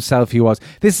sure of himself he was.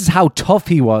 This is how tough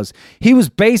he was. He was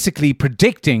basically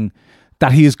predicting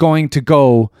that he is going to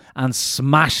go and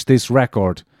smash this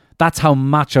record. That's how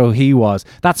macho he was.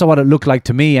 That's what it looked like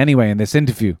to me anyway in this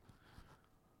interview.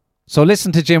 So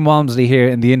listen to Jim Walmsley here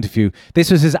in the interview.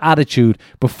 This was his attitude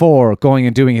before going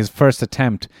and doing his first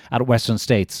attempt at Western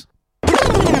States.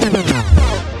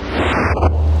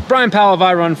 Brian Powell of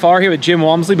iRunFar here with Jim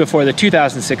Walmsley before the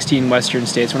 2016 Western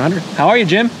States 100. How are you,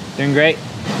 Jim? Doing great.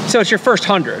 So it's your first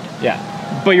 100. Yeah.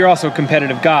 But you're also a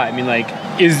competitive guy. I mean, like,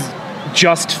 is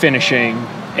just finishing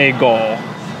a goal?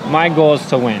 My goal is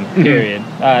to win, period.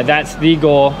 That's the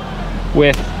goal,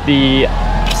 with the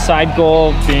side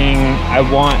goal being I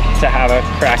want to have a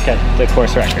crack at the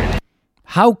course record.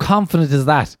 How confident is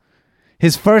that?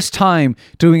 His first time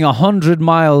doing a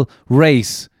 100-mile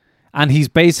race, and he's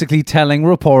basically telling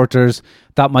reporters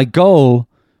that my goal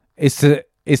is to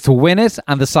win it,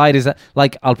 and the side is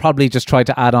like, I'll probably just try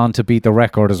to add on to beat the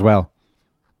record as well.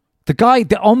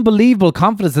 The unbelievable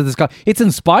confidence of this guy, it's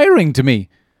inspiring to me.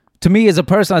 To me as a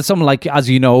person, as someone like, as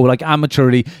you know, like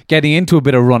amateurly getting into a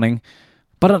bit of running,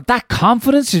 but that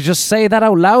confidence to just say that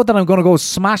out loud, that I'm going to go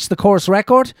smash the course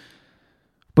record.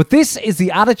 But this is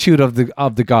the attitude of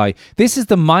the guy. This is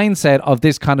the mindset of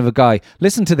this kind of a guy.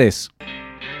 Listen to this.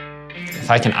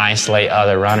 If I can isolate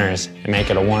other runners and make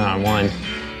it a one-on-one,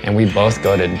 and we both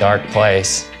go to a dark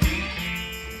place,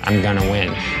 I'm gonna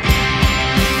win.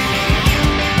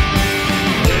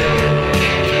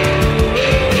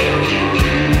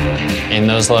 In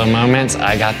those low moments,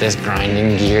 I got this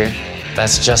grinding gear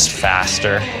that's just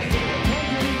faster.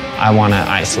 I want to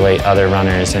isolate other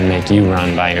runners and make you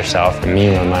run by yourself and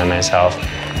me run by myself.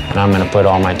 And I'm going to put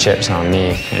all my chips on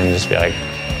me and just be like,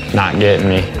 not getting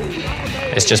me.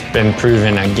 It's just been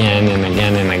proven again and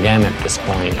again and again at this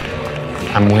point.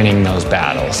 I'm winning those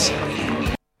battles.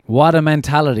 What a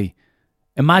mentality.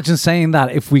 Imagine saying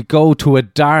that if we go to a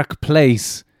dark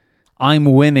place, I'm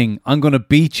winning. I'm going to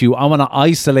beat you. I want to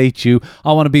isolate you.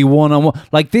 I want to be one-on-one.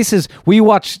 Like, this is... We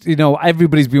watched,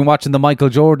 everybody's been watching the Michael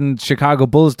Jordan Chicago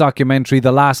Bulls documentary,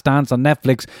 The Last Dance on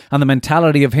Netflix, and the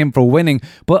mentality of him for winning.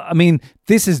 But, I mean,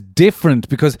 this is different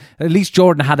because at least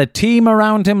Jordan had a team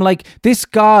around him. Like, this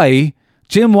guy...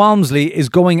 Jim Walmsley is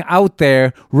going out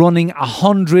there running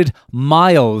 100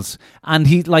 miles, and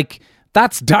he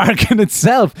that's dark in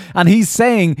itself. And he's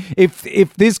saying, if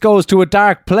this goes to a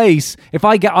dark place, if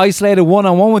I get isolated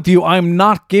one-on-one with you, I'm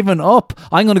not giving up.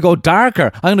 I'm going to go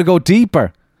darker. I'm going to go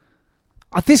deeper.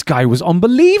 This guy was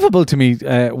unbelievable to me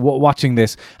watching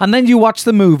this. And then you watch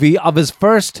the movie of his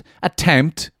first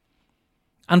attempt,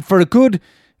 and for a good...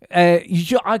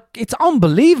 it's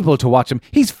unbelievable to watch him.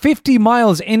 He's 50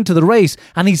 miles into the race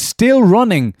and he's still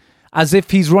running as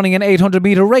if he's running an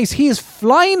 800-meter race. He is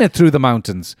flying it through the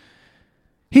mountains.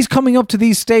 He's coming up to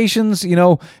these stations,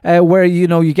 where,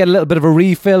 you get a little bit of a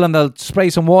refill and they'll spray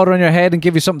some water on your head and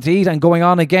give you something to eat and going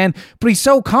on again. But he's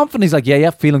so confident. He's like, yeah,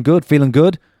 feeling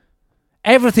good.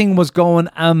 Everything was going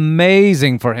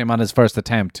amazing for him on his first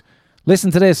attempt.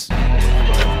 Listen to this.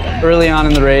 Early on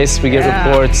in the race, we get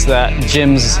reports that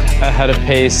Jim's ahead of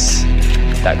pace.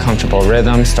 That comfortable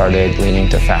rhythm started leading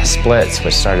to fast splits,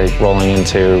 which started rolling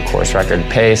into course record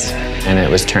pace, and it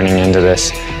was turning into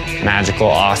this magical,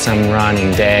 awesome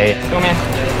running day. Go, man.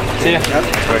 See ya.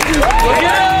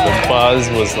 The buzz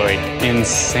was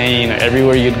insane.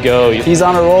 Everywhere you'd go, he's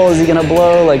on a roll. Is he gonna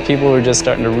blow? People were just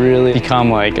starting to really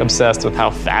become obsessed with how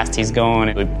fast he's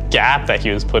going. The gap that he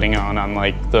was putting on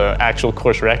the actual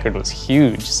course record was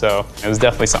huge. So it was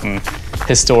definitely something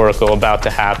historical about to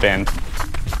happen.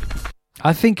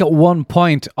 I think at one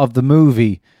point of the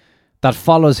movie that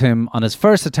follows him on his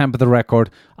first attempt at the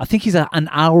record, I think he's an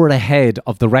hour ahead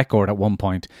of the record at one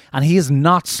point, and he is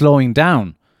not slowing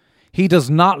down. He does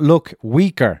not look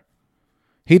weaker.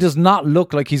 He does not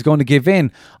look like he's going to give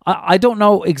in. I don't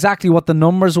know exactly what the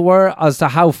numbers were as to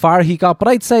how far he got, but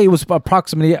I'd say it was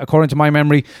approximately, according to my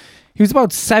memory, he was about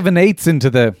 7/8 into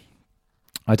the...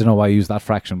 I don't know why I use that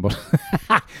fraction, but...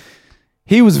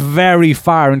 He was very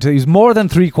far into... He was more than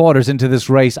 3/4 into this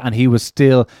race, and he was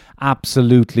still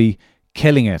absolutely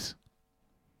killing it.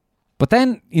 But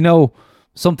then,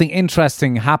 something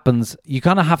interesting happens. You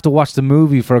kind of have to watch the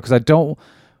movie for it, because I don't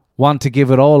want to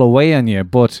give it all away on you,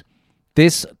 but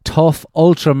this tough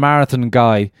ultra marathon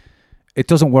guy, it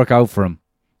doesn't work out for him.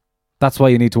 That's why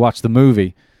you need to watch the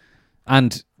movie.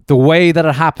 And the way that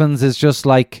it happens is just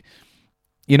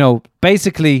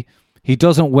basically he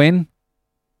doesn't win,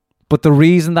 but the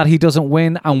reason that he doesn't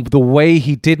win and the way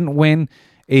he didn't win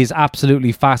is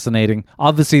absolutely fascinating.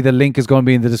 Obviously, the link is going to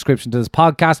be in the description to this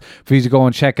podcast for you to go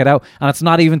and check it out. And it's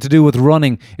not even to do with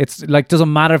running. It's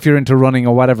doesn't matter if you're into running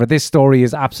or whatever. This story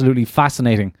is absolutely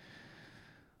fascinating.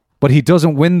 But he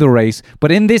doesn't win the race.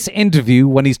 But in this interview,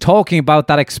 when he's talking about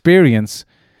that experience,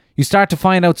 you start to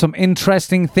find out some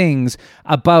interesting things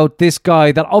about this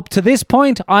guy that up to this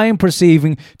point, I am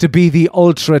perceiving to be the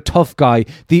ultra tough guy,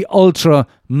 the ultra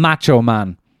macho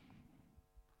man.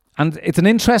 And it's an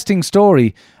interesting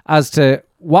story as to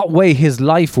what way his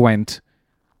life went.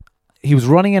 He was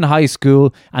running in high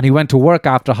school and he went to work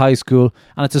after high school.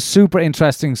 And it's a super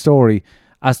interesting story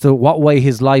as to what way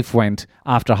his life went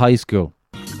after high school.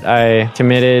 I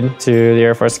committed to the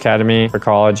Air Force Academy for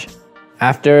college.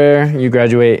 After you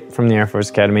graduate from the Air Force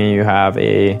Academy, you have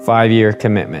a 5-year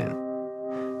commitment.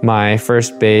 My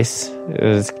first base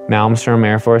is Malmstrom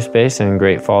Air Force Base in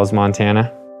Great Falls,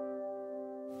 Montana.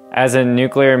 As a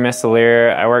nuclear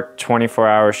missileer, I worked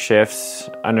 24-hour shifts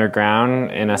underground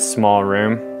in a small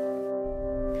room.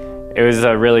 It was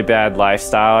a really bad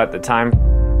lifestyle at the time.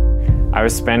 I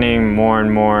was spending more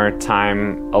and more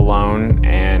time alone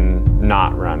and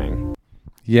not running.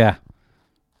 Yeah.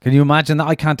 Can you imagine that?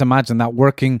 I can't imagine that,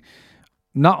 working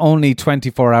not only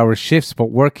 24-hour shifts,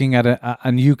 but working at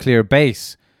a nuclear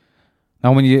base.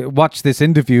 Now, when you watch this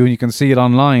interview, and you can see it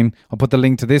online, I'll put the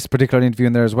link to this particular interview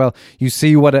in there as well, you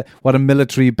see what a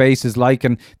military base is like,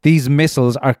 and these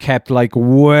missiles are kept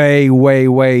way, way,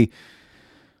 way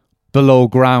below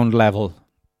ground level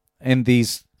in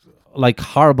these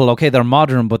horrible, okay, they're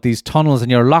modern, but these tunnels,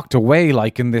 and you're locked away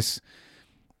in this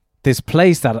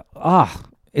place that,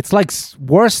 it's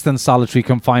worse than solitary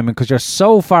confinement because you're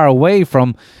so far away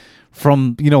from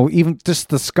even just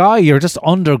the sky. You're just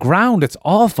underground. It's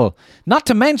awful. Not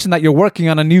to mention that you're working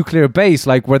on a nuclear base,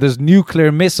 where there's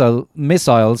nuclear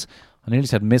missiles. I nearly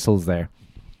said missiles there.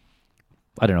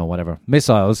 I don't know, whatever.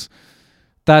 Missiles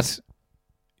that,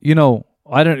 you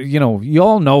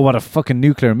all know what a fucking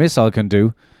nuclear missile can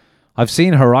do. I've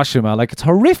seen Hiroshima. It's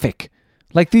horrific.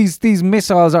 These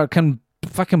missiles can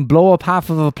fucking blow up half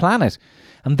of a planet.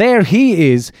 And there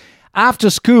he is After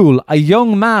school, a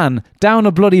young man down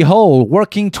a bloody hole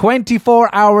working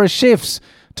 24-hour shifts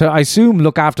to, I assume,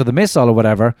 look after the missile or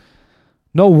whatever.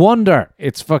 No wonder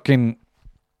it's fucking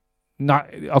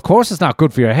not. Of course, it's not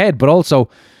good for your head, but also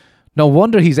no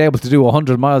wonder he's able to do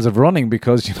 100 miles of running,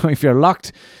 because, you know, if you're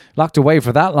locked away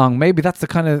for that long, maybe that's the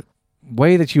kind of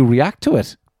way that you react to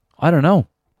it. I don't know.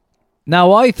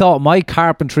 Now, I thought my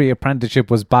carpentry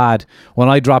apprenticeship was bad when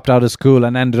I dropped out of school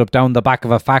and ended up down the back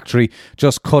of a factory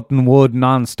just cutting wood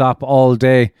non-stop all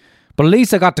day. But at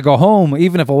least I got to go home,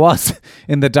 even if it was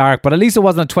in the dark. But at least it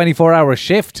wasn't a 24-hour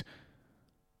shift.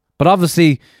 But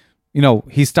obviously, you know,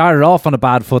 he started off on a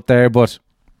bad foot there, but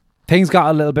things got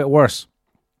a little bit worse.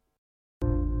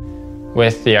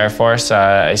 With the Air Force,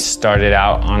 I started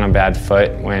out on a bad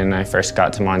foot when I first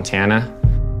got to Montana.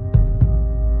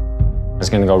 I was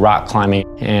going to go rock climbing,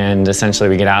 and essentially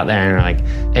we get out there and we're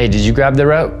like, hey, did you grab the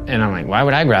rope? And I'm like, why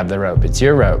would I grab the rope? It's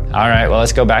your rope. All right, well,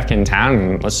 let's go back in town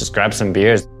and let's just grab some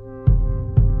beers.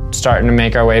 Starting to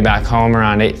make our way back home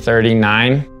around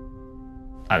 8:39.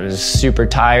 I was super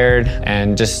tired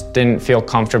and just didn't feel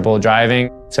comfortable driving.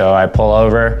 So I pull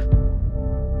over.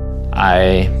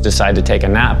 I decide to take a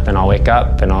nap, and I'll wake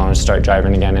up and I'll start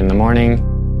driving again in the morning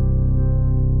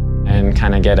and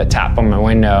kind of get a tap on my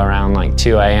window around like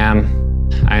 2 a.m.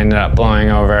 I ended up blowing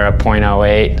over a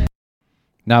 .08.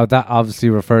 Now, that obviously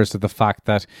refers to the fact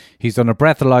that he's done a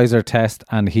breathalyzer test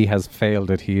and he has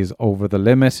failed it. He is over the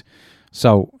limit,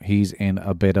 so he's in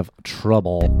a bit of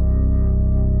trouble.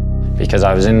 Because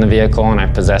I was in the vehicle and I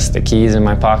possessed the keys in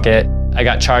my pocket, I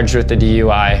got charged with the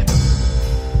DUI.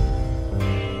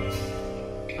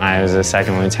 I was a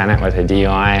second lieutenant with a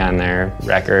DUI on their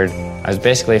record. I was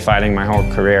basically fighting my whole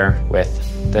career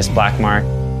with this black mark.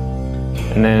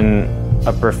 And then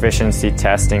a proficiency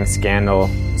testing scandal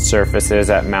surfaces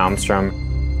at Malmstrom.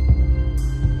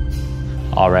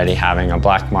 Already having a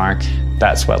black mark,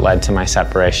 that's what led to my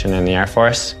separation in the Air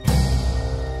Force.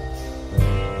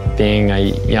 Being a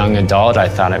young adult, I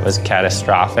thought it was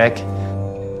catastrophic.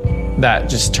 That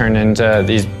just turned into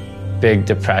these big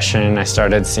depression. I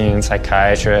started seeing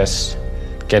psychiatrists,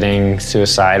 getting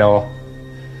suicidal.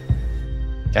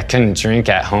 I couldn't drink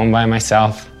at home by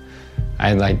myself.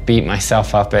 I'd like beat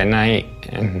myself up at night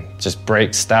and just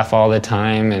break stuff all the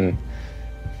time, and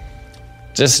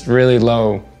just really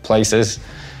low places.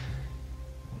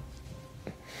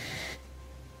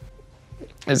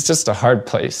 It's just a hard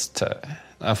place to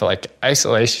have like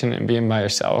isolation and being by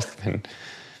yourself, and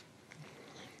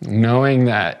knowing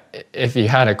that if you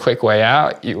had a quick way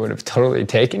out, you would have totally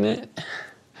taken it.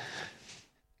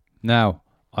 Now,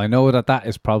 I know that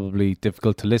is probably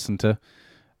difficult to listen to,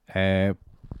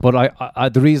 but I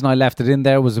the reason I left it in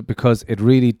there was because it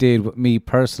really did, with me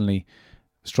personally,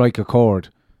 strike a chord.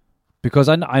 Because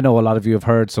I know a lot of you have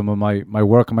heard some of my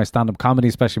work and my stand-up comedy,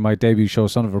 especially my debut show,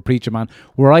 Son of a Preacher Man,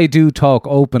 where I do talk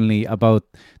openly about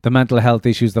the mental health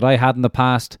issues that I had in the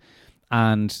past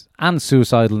and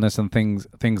suicidalness and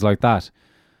things like that.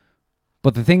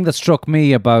 But the thing that struck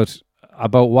me about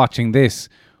watching this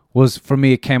was, for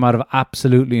me, it came out of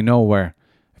absolutely nowhere.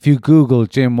 If you Google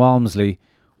Jim Walmsley,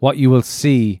 what you will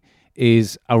see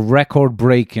is a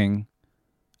record-breaking,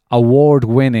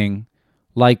 award-winning,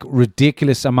 like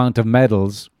ridiculous amount of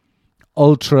medals,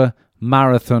 ultra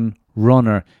marathon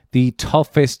runner, the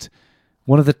toughest,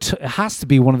 it has to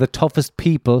be one of the toughest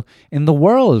people in the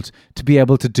world to be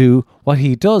able to do what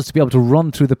he does, to be able to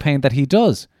run through the pain that he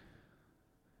does.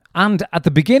 And at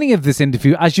the beginning of this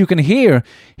interview, as you can hear,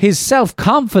 his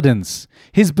self-confidence,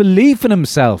 his belief in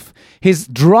himself, his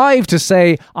drive to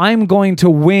say, I'm going to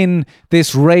win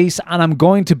this race and I'm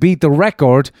going to beat the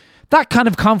record, that kind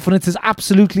of confidence is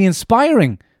absolutely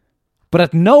inspiring. But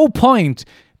at no point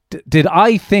did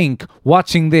I think,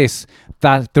 watching this,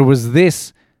 that there was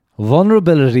this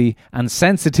vulnerability and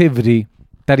sensitivity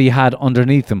that he had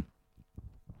underneath him.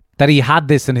 That he had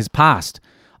this in his past.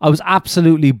 I was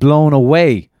absolutely blown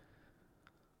away.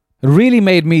 It really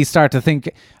made me start to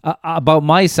think about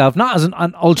myself, not as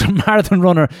an ultra-marathon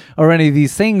runner or any of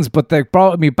these things, but they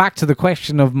brought me back to the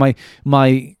question of my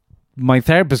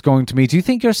therapist going to me, do you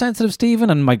think you're sensitive,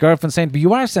 Stephen? And my girlfriend saying, but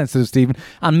you are sensitive, Stephen.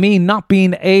 And me not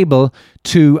being able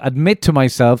to admit to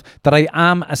myself that I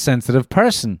am a sensitive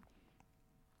person.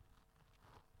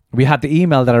 We had the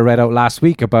email that I read out last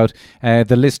week about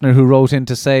the listener who wrote in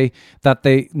to say that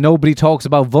nobody talks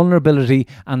about vulnerability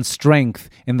and strength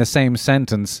in the same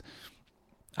sentence.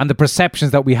 And the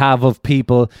perceptions that we have of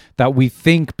people that we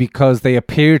think because they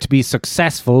appear to be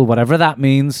successful, whatever that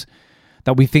means,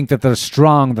 that we think that they're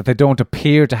strong, that they don't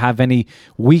appear to have any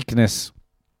weakness.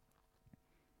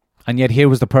 And yet here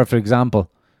was the perfect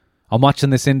example. I'm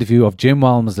watching this interview of Jim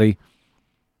Walmsley,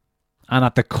 And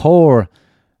at the core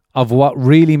of what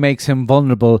really makes him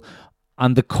vulnerable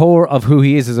and the core of who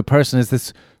he is as a person is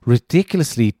this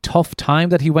ridiculously tough time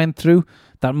that he went through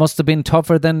that must have been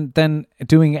tougher than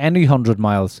doing any 100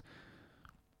 miles.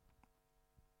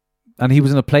 And he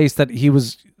was in a place that he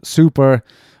was super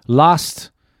lost,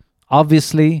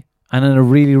 obviously, and in a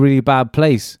really, really bad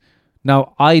place.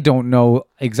 Now, I don't know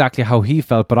exactly how he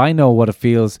felt, but I know what it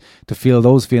feels to feel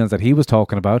those feelings that he was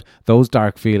talking about, those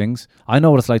dark feelings. I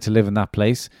know what it's like to live in that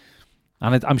place.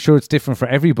 And I'm sure it's different for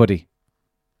everybody.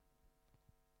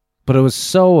 But it was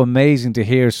so amazing to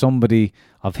hear somebody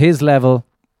of his level,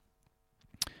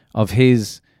 of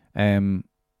his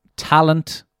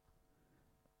talent,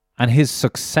 and his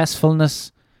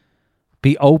successfulness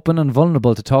be open and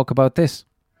vulnerable to talk about this.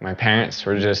 My parents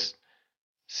were just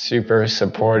super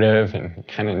supportive and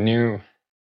kind of knew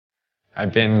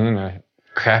I've been in a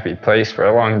crappy place for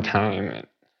a long time and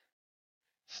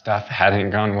stuff hadn't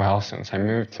gone well since I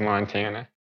moved to Montana.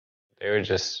 They were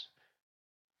just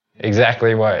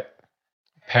exactly what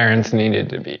parents needed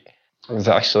to be. It was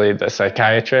actually the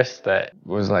psychiatrist that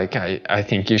was like, I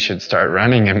think you should start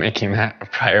running and making that a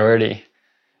priority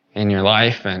in your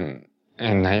life. And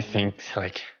I think,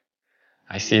 like,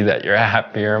 I see that you're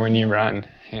happier when you run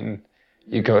and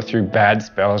you go through bad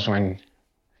spells when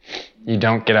you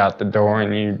don't get out the door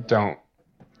and you don't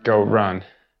go run.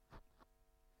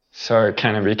 So it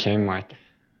kind of became like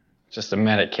just a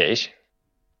medication.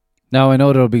 Now, I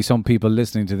know there'll be some people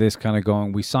listening to this kind of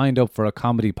going, we signed up for a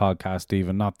comedy podcast,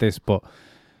 even, not this, but,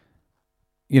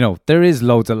 you know, there is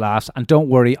loads of laughs. And don't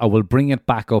worry, I will bring it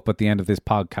back up at the end of this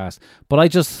podcast. But I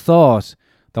just thought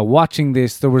that watching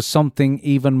this, there was something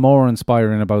even more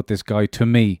inspiring about this guy to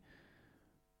me.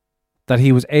 That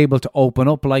he was able to open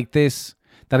up like this,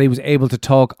 that he was able to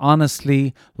talk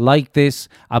honestly like this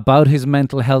about his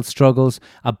mental health struggles,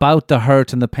 about the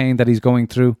hurt and the pain that he's going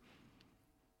through.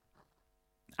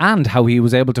 And how he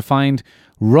was able to find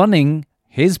running,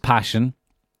 his passion,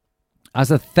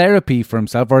 as a therapy for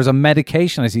himself, or as a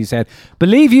medication, as he said.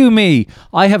 Believe you me,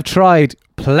 I have tried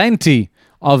plenty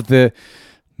of the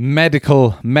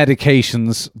medical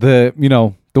medications, the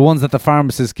ones that the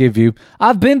pharmacists give you.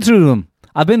 I've been through them.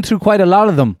 I've been through quite a lot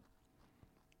of them.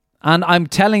 And I'm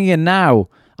telling you now,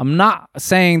 I'm not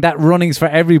saying that running's for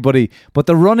everybody, but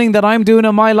the running that I'm doing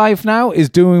in my life now is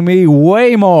doing me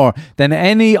way more than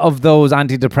any of those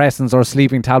antidepressants or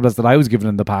sleeping tablets that I was given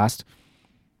in the past.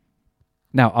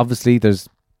 Now, obviously, there's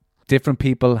different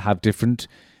people have different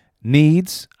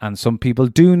needs, and some people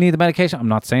do need the medication. I'm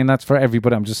not saying that's for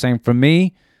everybody. I'm just saying for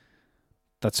me,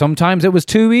 that sometimes it was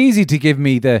too easy to give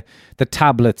me the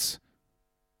tablets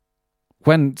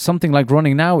when something like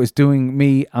running now is doing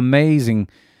me amazing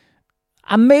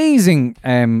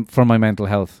for my mental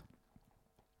health.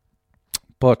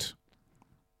 But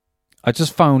I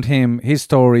just found his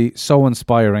story so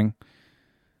inspiring.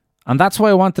 And that's why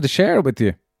I wanted to share it with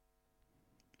you.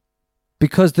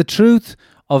 Because the truth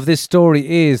of this story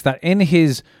is that in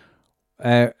his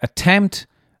attempt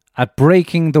at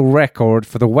breaking the record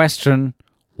for the Western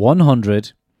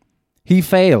 100, he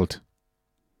failed.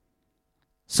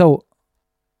 So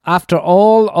after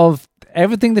all of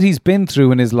everything that he's been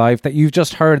through in his life that you've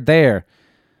just heard there,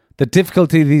 the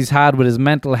difficulty that he's had with his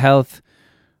mental health,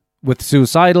 with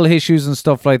suicidal issues and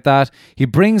stuff like that, he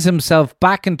brings himself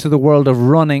back into the world of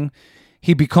running.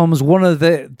 He becomes one of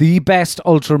the best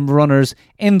ultra runners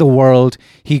in the world.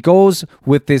 He goes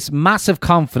with this massive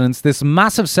confidence, this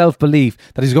massive self-belief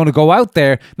that he's going to go out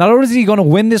there. Not only is he going to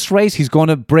win this race, he's going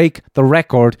to break the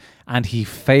record. And he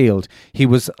failed. He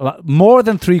was more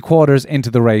than 3/4 into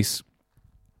the race.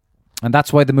 And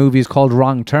that's why the movie is called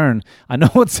Wrong Turn. I know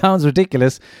it sounds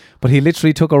ridiculous, but he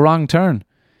literally took a wrong turn.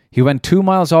 He went 2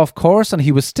 miles off course and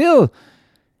he was still...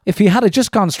 If he had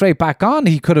just gone straight back on,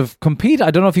 he could have competed.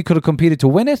 I don't know if he could have competed to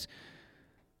win it.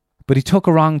 But he took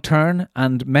a wrong turn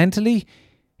and mentally,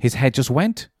 his head just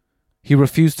went. He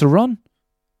refused to run.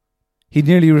 He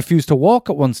nearly refused to walk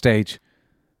at one stage.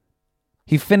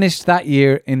 He finished that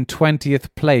year in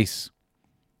 20th place.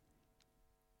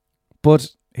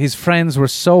 But his friends were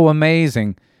so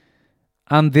amazing.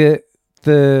 And the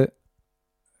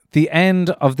end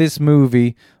of this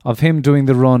movie, of him doing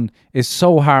the run, is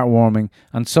so heartwarming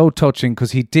and so touching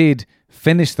because he did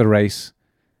finish the race.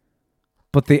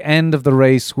 But the end of the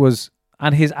race was,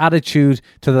 and his attitude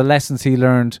to the lessons he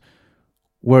learned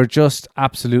were just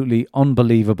absolutely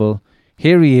unbelievable.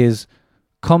 Here he is,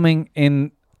 coming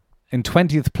in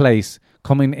 20th place,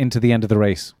 coming into the end of the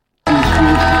race.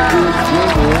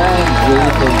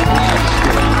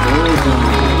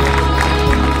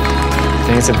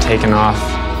 Things have taken off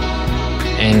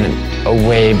in a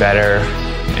way better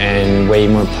and way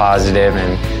more positive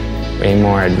and way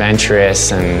more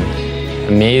adventurous and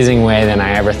amazing way than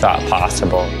I ever thought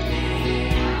possible.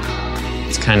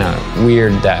 It's kind of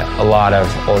weird that a lot of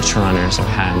ultra runners have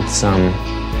had some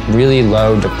really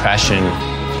low depression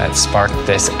that sparked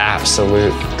this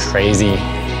absolute crazy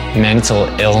mental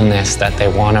illness that they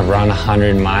want to run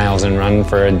 100 miles and run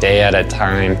for a day at a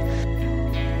time.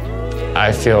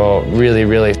 I feel really,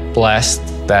 really blessed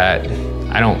that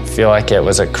I don't feel like it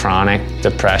was a chronic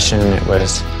depression. It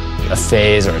was a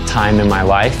phase or a time in my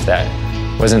life that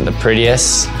wasn't the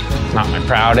prettiest, not my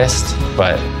proudest,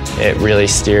 but it really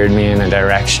steered me in a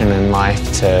direction in life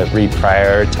to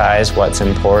reprioritize what's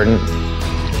important.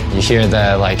 You hear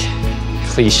the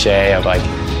cliche of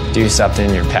do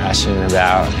something you're passionate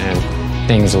about and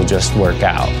things will just work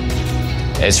out.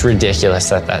 It's ridiculous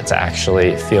that that's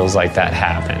actually feels like that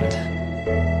happened.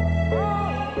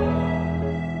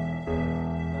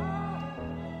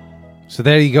 So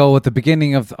there you go. At the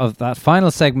beginning of that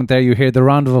final segment there, you hear the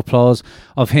round of applause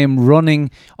of him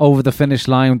running over the finish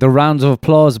line, the rounds of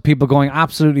applause of people going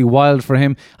absolutely wild for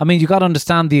him. I mean, you got to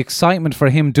understand the excitement for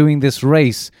him doing this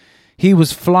race. He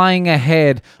was flying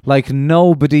ahead like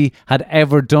nobody had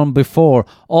ever done before.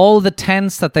 All the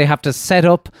tents that they have to set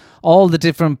up, all the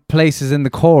different places in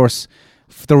the course,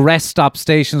 the rest stop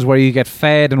stations where you get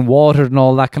fed and watered and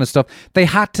all that kind of stuff, they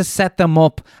had to set them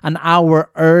up an hour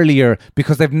earlier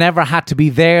because they've never had to be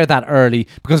there that early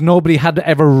because nobody had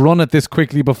ever run it this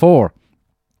quickly before.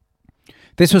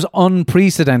 This was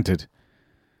unprecedented.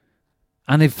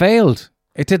 And it failed.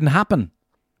 It didn't happen.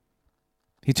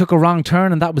 He took a wrong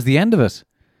turn and that was the end of it.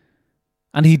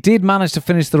 And he did manage to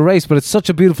finish the race, but it's such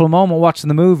a beautiful moment watching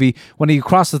the movie when he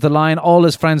crosses the line. All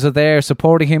his friends are there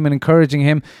supporting him and encouraging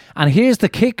him. And here's the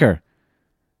kicker.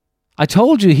 I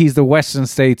told you he's the Western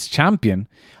States champion.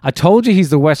 I told you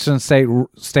he's the Western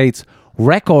States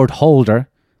record holder.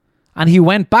 And he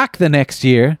went back the next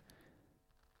year.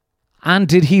 And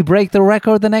did he break the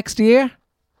record the next year?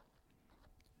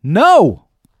 No!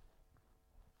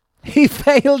 He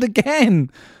failed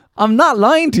again. I'm not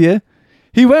lying to you.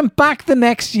 He went back the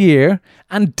next year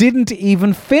and didn't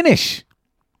even finish.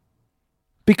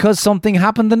 Because something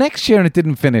happened the next year and it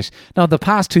didn't finish. Now, the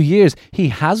past 2 years, he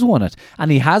has won it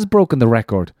and he has broken the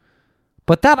record.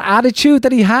 But that attitude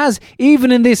that he has,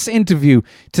 even in this interview,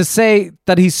 to say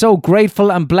that he's so grateful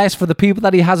and blessed for the people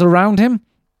that he has around him,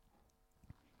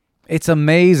 it's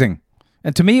amazing.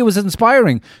 And to me, it was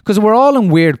inspiring because we're all in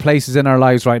weird places in our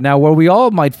lives right now where we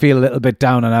all might feel a little bit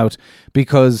down and out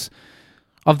because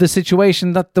of the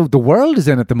situation that the world is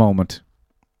in at the moment.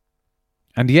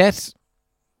 And yet,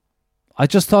 I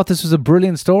just thought this was a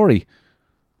brilliant story.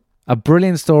 A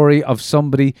brilliant story of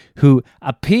somebody who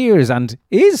appears and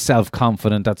is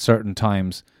self-confident at certain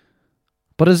times,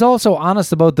 but is also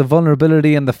honest about the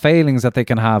vulnerability and the failings that they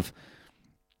can have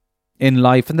in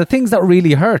life and the things that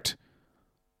really hurt.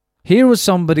 Here was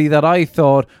somebody that I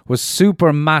thought was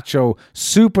super macho,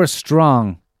 super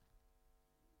strong.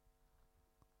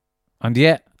 And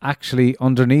yet, actually,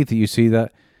 underneath it, you see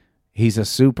that he's a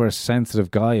super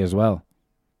sensitive guy as well.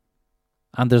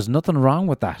 And there's nothing wrong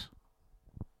with that.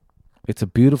 It's a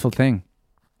beautiful thing.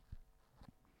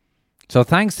 So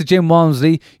thanks to Jim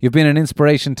Walmsley. You've been an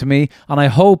inspiration to me. And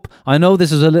I know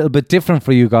this is a little bit different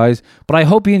for you guys, but I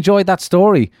hope you enjoyed that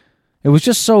story. It was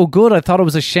just so good. I thought it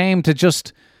was a shame to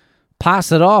just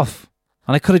pass it off.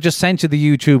 And I could have just sent you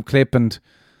the YouTube clip and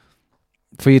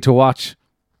for you to watch.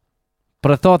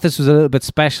 But I thought this was a little bit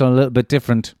special, a little bit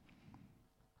different.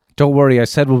 Don't worry, I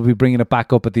said we'll be bringing it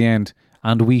back up at the end.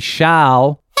 And we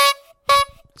shall.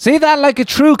 See that? Like a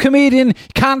true comedian,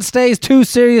 can't stay too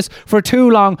serious for too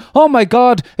long. Oh my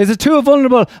God, is it too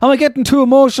vulnerable? Am I getting too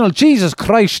emotional? Jesus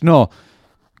Christ, no.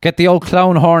 Get the old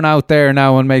clown horn out there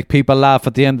now and make people laugh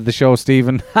at the end of the show,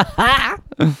 Stephen.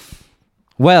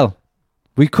 Well,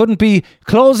 we couldn't be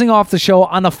closing off the show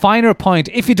on a finer point,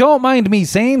 if you don't mind me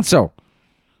saying so.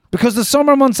 Because the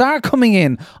summer months are coming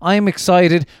in. I'm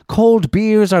excited. Cold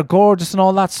beers are gorgeous and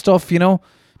all that stuff, you know.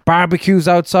 Barbecues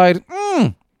outside.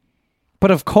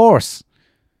 But of course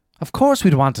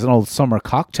we'd want an old summer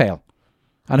cocktail.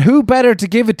 And who better to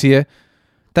give it to you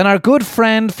than our good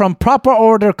friend from Proper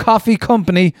Order Coffee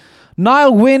Company.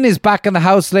 Niall Wynne is back in the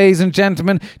house, ladies and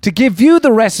gentlemen, to give you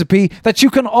the recipe that you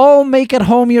can all make at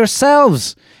home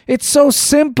yourselves. It's so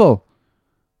simple.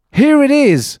 Here it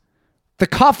is. The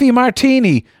coffee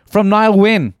martini from Niall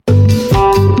Wynne.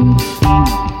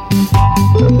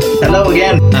 Hello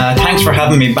again. Thanks for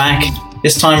having me back.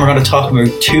 This time we're going to talk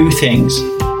about two things.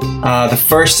 The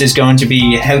first is going to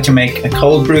be how to make a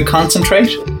cold brew concentrate.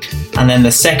 And then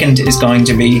the second is going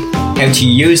to be how to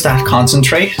use that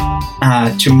concentrate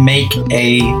to make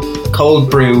a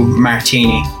cold brew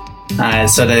martini.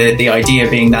 So the idea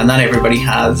being that not everybody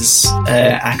has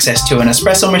access to an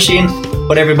espresso machine,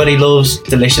 but everybody loves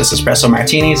delicious espresso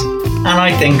martinis. And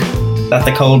I think that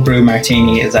the cold brew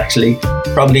martini is actually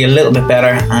probably a little bit better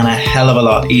and a hell of a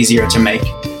lot easier to make.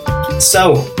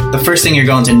 So the first thing you're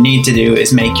going to need to do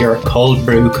is make your cold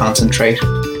brew concentrate.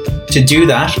 To do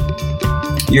that,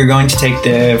 you're going to take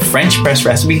the French press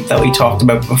recipe that we talked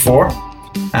about before.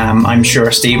 I'm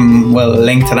sure Stephen will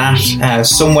link to that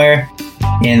somewhere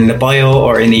in the bio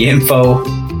or in the info.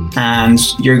 And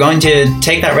you're going to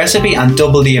take that recipe and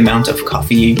double the amount of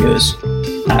coffee you use.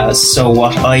 So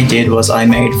what I did was I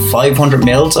made 500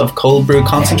 mils of cold brew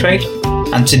concentrate.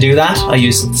 And to do that, I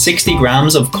used 60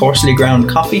 grams of coarsely ground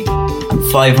coffee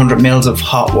and 500 mils of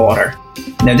hot water.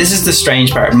 Now this is the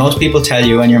strange part. Most people tell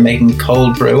you when you're making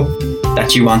cold brew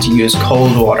that you want to use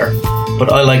cold water.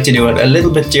 But I like to do it a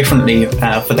little bit differently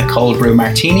for the cold brew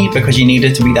martini because you need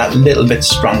it to be that little bit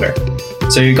stronger.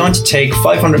 So you're going to take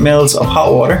 500 mils of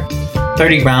hot water,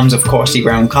 30 grams of coarsely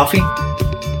ground coffee,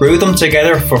 brew them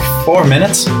together for 4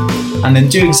 minutes, and then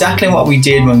do exactly what we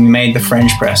did when we made the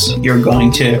French press. You're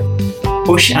going to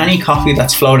push any coffee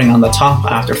that's floating on the top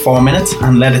after 4 minutes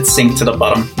and let it sink to the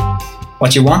bottom.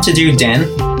 What you want to do then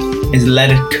is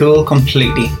let it cool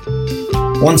completely.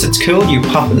 Once it's cool, you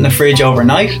pop it in the fridge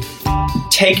overnight,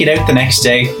 take it out the next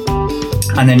day,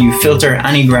 and then you filter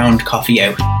any ground coffee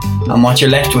out. And what you're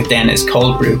left with then is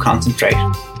cold brew concentrate.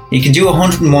 You can do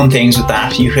 101 things with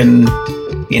that. You can,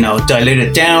 dilute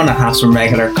it down and have some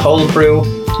regular cold brew.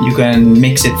 You can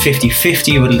mix it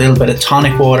 50-50 with a little bit of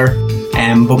tonic water.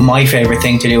 But my favorite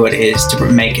thing to do it is to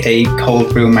make a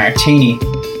cold brew martini.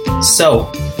 So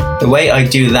the way I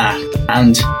do that,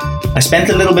 and I spent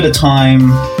a little bit of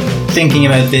time thinking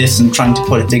about this and trying to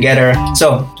put it together.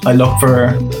 So I looked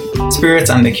for spirits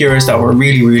and liqueurs that were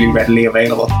really, really readily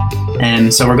available.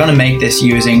 And so we're going to make this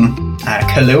using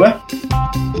Kahlua,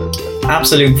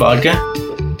 Absolute Vodka,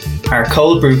 our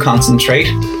cold brew concentrate,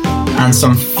 and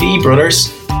some Fee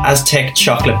Brothers Aztec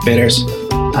chocolate bitters,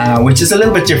 which is a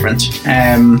little bit different,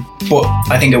 but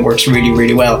I think it works really,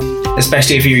 really well,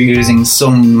 especially if you're using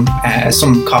some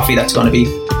coffee that's going to be,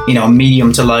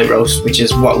 medium to light roast, which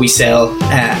is what we sell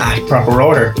at Proper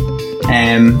Order.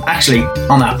 Actually,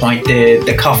 on that point,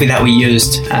 the coffee that we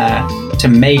used to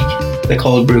make the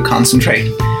cold brew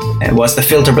concentrate was the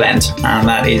filter blend, and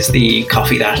that is the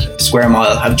coffee that Square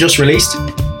Mile have just released,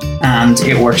 and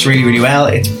it works really, really well.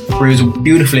 It brews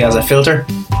beautifully as a filter,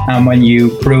 and when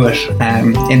you brew it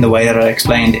in the way that I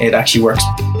explained, it actually works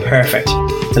perfect.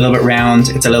 It's a little bit round,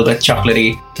 it's a little bit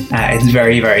chocolatey, it's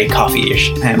very, very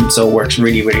coffee-ish, so it works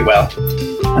really, really well.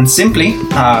 And simply,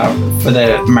 for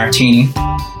the martini,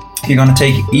 you're going to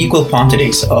take equal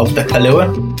quantities of the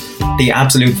Kahlua, the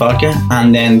Absolute Vodka,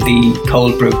 and then the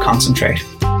cold brew concentrate.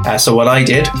 So what I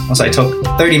did was I took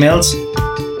 30 mils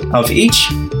of each,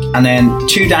 and then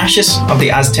 2 dashes of the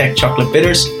Aztec chocolate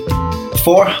bitters,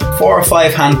 4 or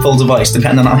 5 handfuls of ice,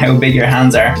 depending on how big your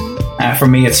hands are. For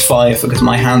me, it's 5 because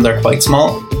my hands are quite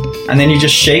small. And then you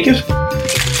just shake it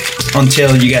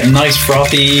until you get a nice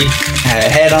frothy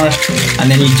head on it, and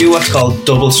then you do what's called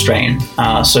double strain.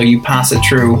 So you pass it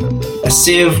through a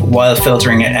sieve while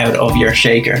filtering it out of your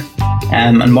shaker.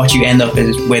 And what you end up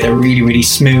is with a really, really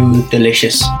smooth,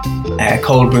 delicious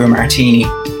cold brew martini.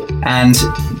 And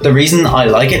the reason I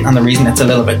like it and the reason it's a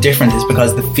little bit different is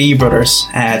because the Fee Brothers,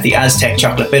 the Aztec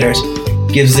chocolate bitters,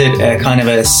 gives it a kind of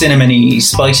a cinnamony,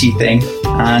 spicy thing.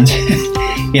 And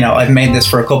I've made this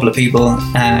for a couple of people,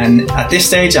 and at this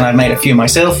stage, and I've made a few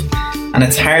myself, and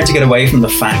it's hard to get away from the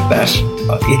fact that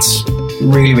it's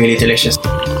really, really delicious.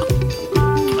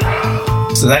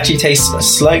 So it actually tastes a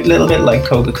slight little bit like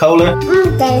Coca-Cola.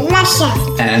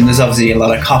 Delicious. And there's obviously a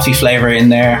lot of coffee flavour in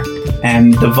there.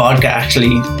 And the vodka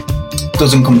actually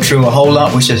doesn't come through a whole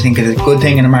lot, which I think is a good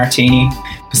thing in a martini,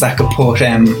 because that could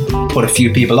put a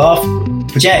few people off.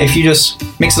 But yeah, if you just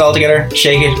mix it all together,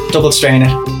 shake it, double strain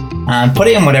it, and put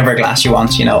it in whatever glass you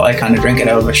want. I kind of drink it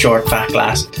out of a short, fat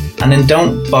glass. And then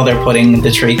don't bother putting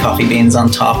the 3 coffee beans on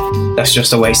top. That's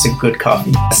just a waste of good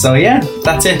coffee. So yeah,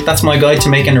 that's it. That's my guide to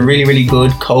making a really, really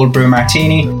good cold brew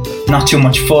martini. Not too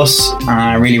much fuss,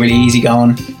 really, really easy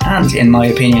going. And in my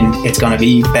opinion, it's going to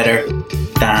be better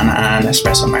than an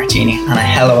espresso martini, and a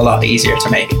hell of a lot easier to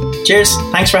make. Cheers.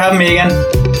 Thanks for having me again.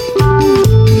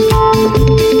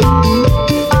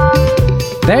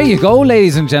 There you go,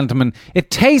 ladies and gentlemen.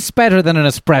 It tastes better than an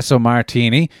espresso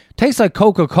martini. Tastes like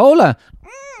Coca-Cola.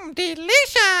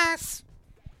 Delicious.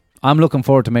 I'm looking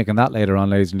forward to making that later on,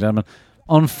 ladies and gentlemen.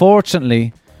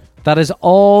 Unfortunately, that is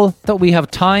all that we have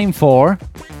time for.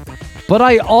 But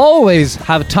I always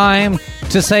have time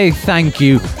to say thank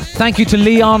you. Thank you to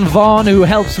Leon Vaughn, who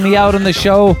helps me out on the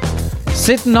show.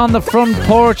 sitting on the front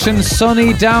porch in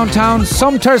sunny downtown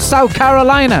Sumter, South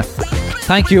Carolina.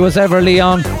 Thank you as ever,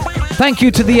 Leon. Thank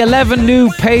you to the 11 new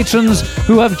patrons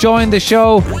who have joined the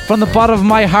show. From the bottom of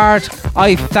my heart,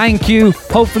 I thank you.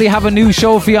 Hopefully have a new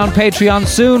show for you on Patreon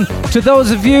soon. To those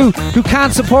of you who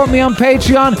can't support me on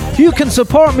Patreon, you can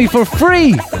support me for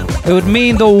free. It would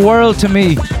mean the world to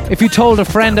me if you told a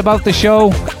friend about the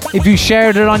show, if you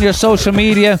shared it on your social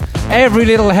media. Every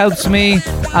little helps me,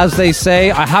 as they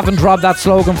say. I haven't robbed that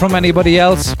slogan from anybody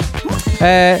else.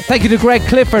 Thank you to Greg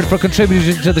Clifford for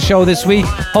contributing to the show this week.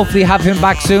 Hopefully have him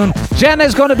back soon. Jenna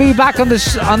is going to be back on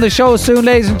the show soon,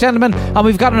 ladies and gentlemen, and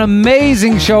we've got an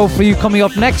amazing show for you coming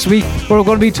up next week, where we're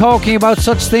going to be talking about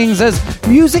such things as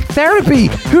music therapy.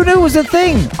 Who knew it was a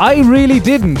thing? I really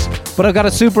didn't, but I've got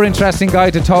a super interesting guy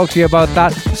to talk to you about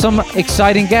that. Some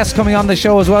exciting guests coming on the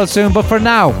show as well soon, but for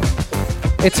now,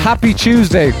 it's Happy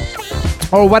Tuesday,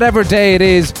 or whatever day it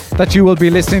is that you will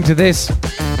be listening to this.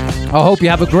 I hope you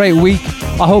have a great week.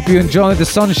 I hope you enjoy the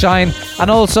sunshine. And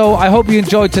also, I hope you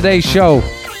enjoyed today's show.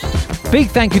 Big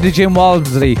thank you to Jim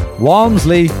Walmsley.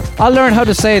 I'll learn how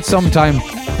to say it sometime.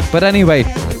 But anyway,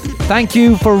 thank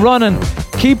you for running.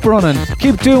 Keep running.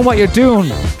 Keep doing what you're doing.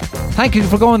 Thank you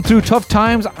for going through tough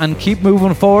times and keep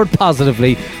moving forward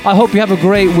positively. I hope you have a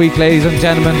great week, ladies and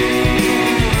gentlemen.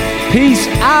 Peace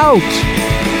out.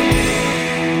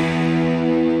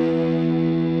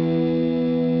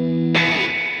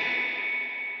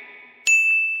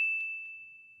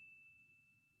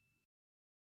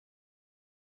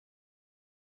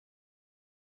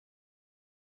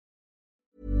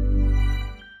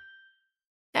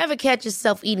 Ever catch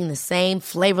yourself eating the same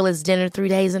flavorless dinner 3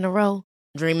 days in a row?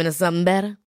 Dreaming of something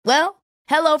better? Well,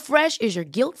 HelloFresh is your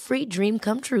guilt-free dream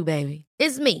come true, baby.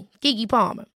 It's me, Keke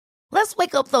Palmer. Let's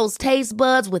wake up those taste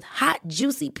buds with hot,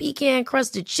 juicy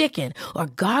pecan-crusted chicken or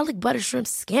garlic butter shrimp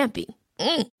scampi.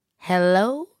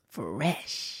 Hello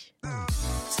Fresh.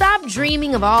 Stop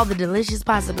dreaming of all the delicious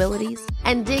possibilities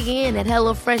and dig in at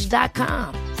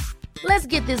HelloFresh.com. Let's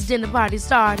get this dinner party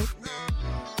started.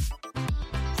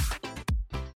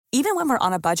 Even when we're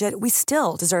on a budget, we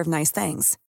still deserve nice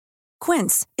things.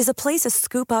 Quince is a place to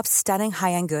scoop up stunning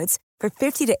high-end goods for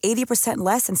 50 to 80%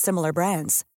 less than similar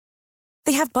brands.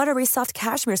 They have buttery soft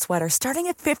cashmere sweaters starting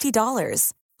at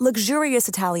 $50, luxurious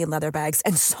Italian leather bags,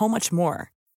 and so much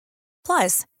more.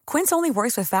 Plus, Quince only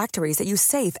works with factories that use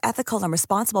safe, ethical, and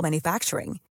responsible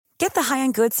manufacturing. Get the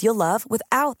high-end goods you'll love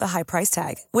without the high price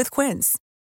tag with Quince.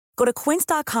 Go to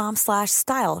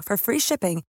quince.com/style for free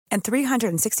shipping and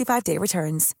 365-day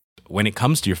returns. When it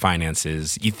comes to your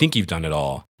finances, you think you've done it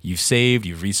all. You've saved,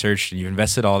 you've researched, and you've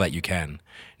invested all that you can.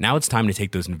 Now it's time to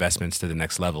take those investments to the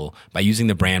next level by using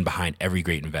the brand behind every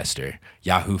great investor,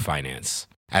 Yahoo Finance.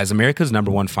 As America's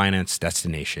 #1 finance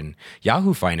destination,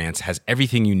 Yahoo Finance has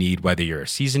everything you need, whether you're a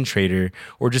seasoned trader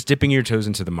or just dipping your toes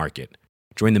into the market.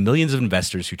 Join the millions of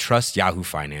investors who trust Yahoo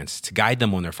Finance to guide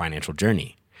them on their financial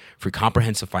journey. For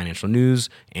comprehensive financial news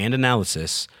and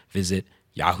analysis, visit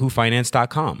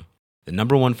yahoofinance.com. The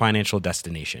 #1 financial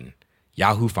destination,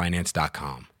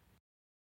 yahoofinance.com.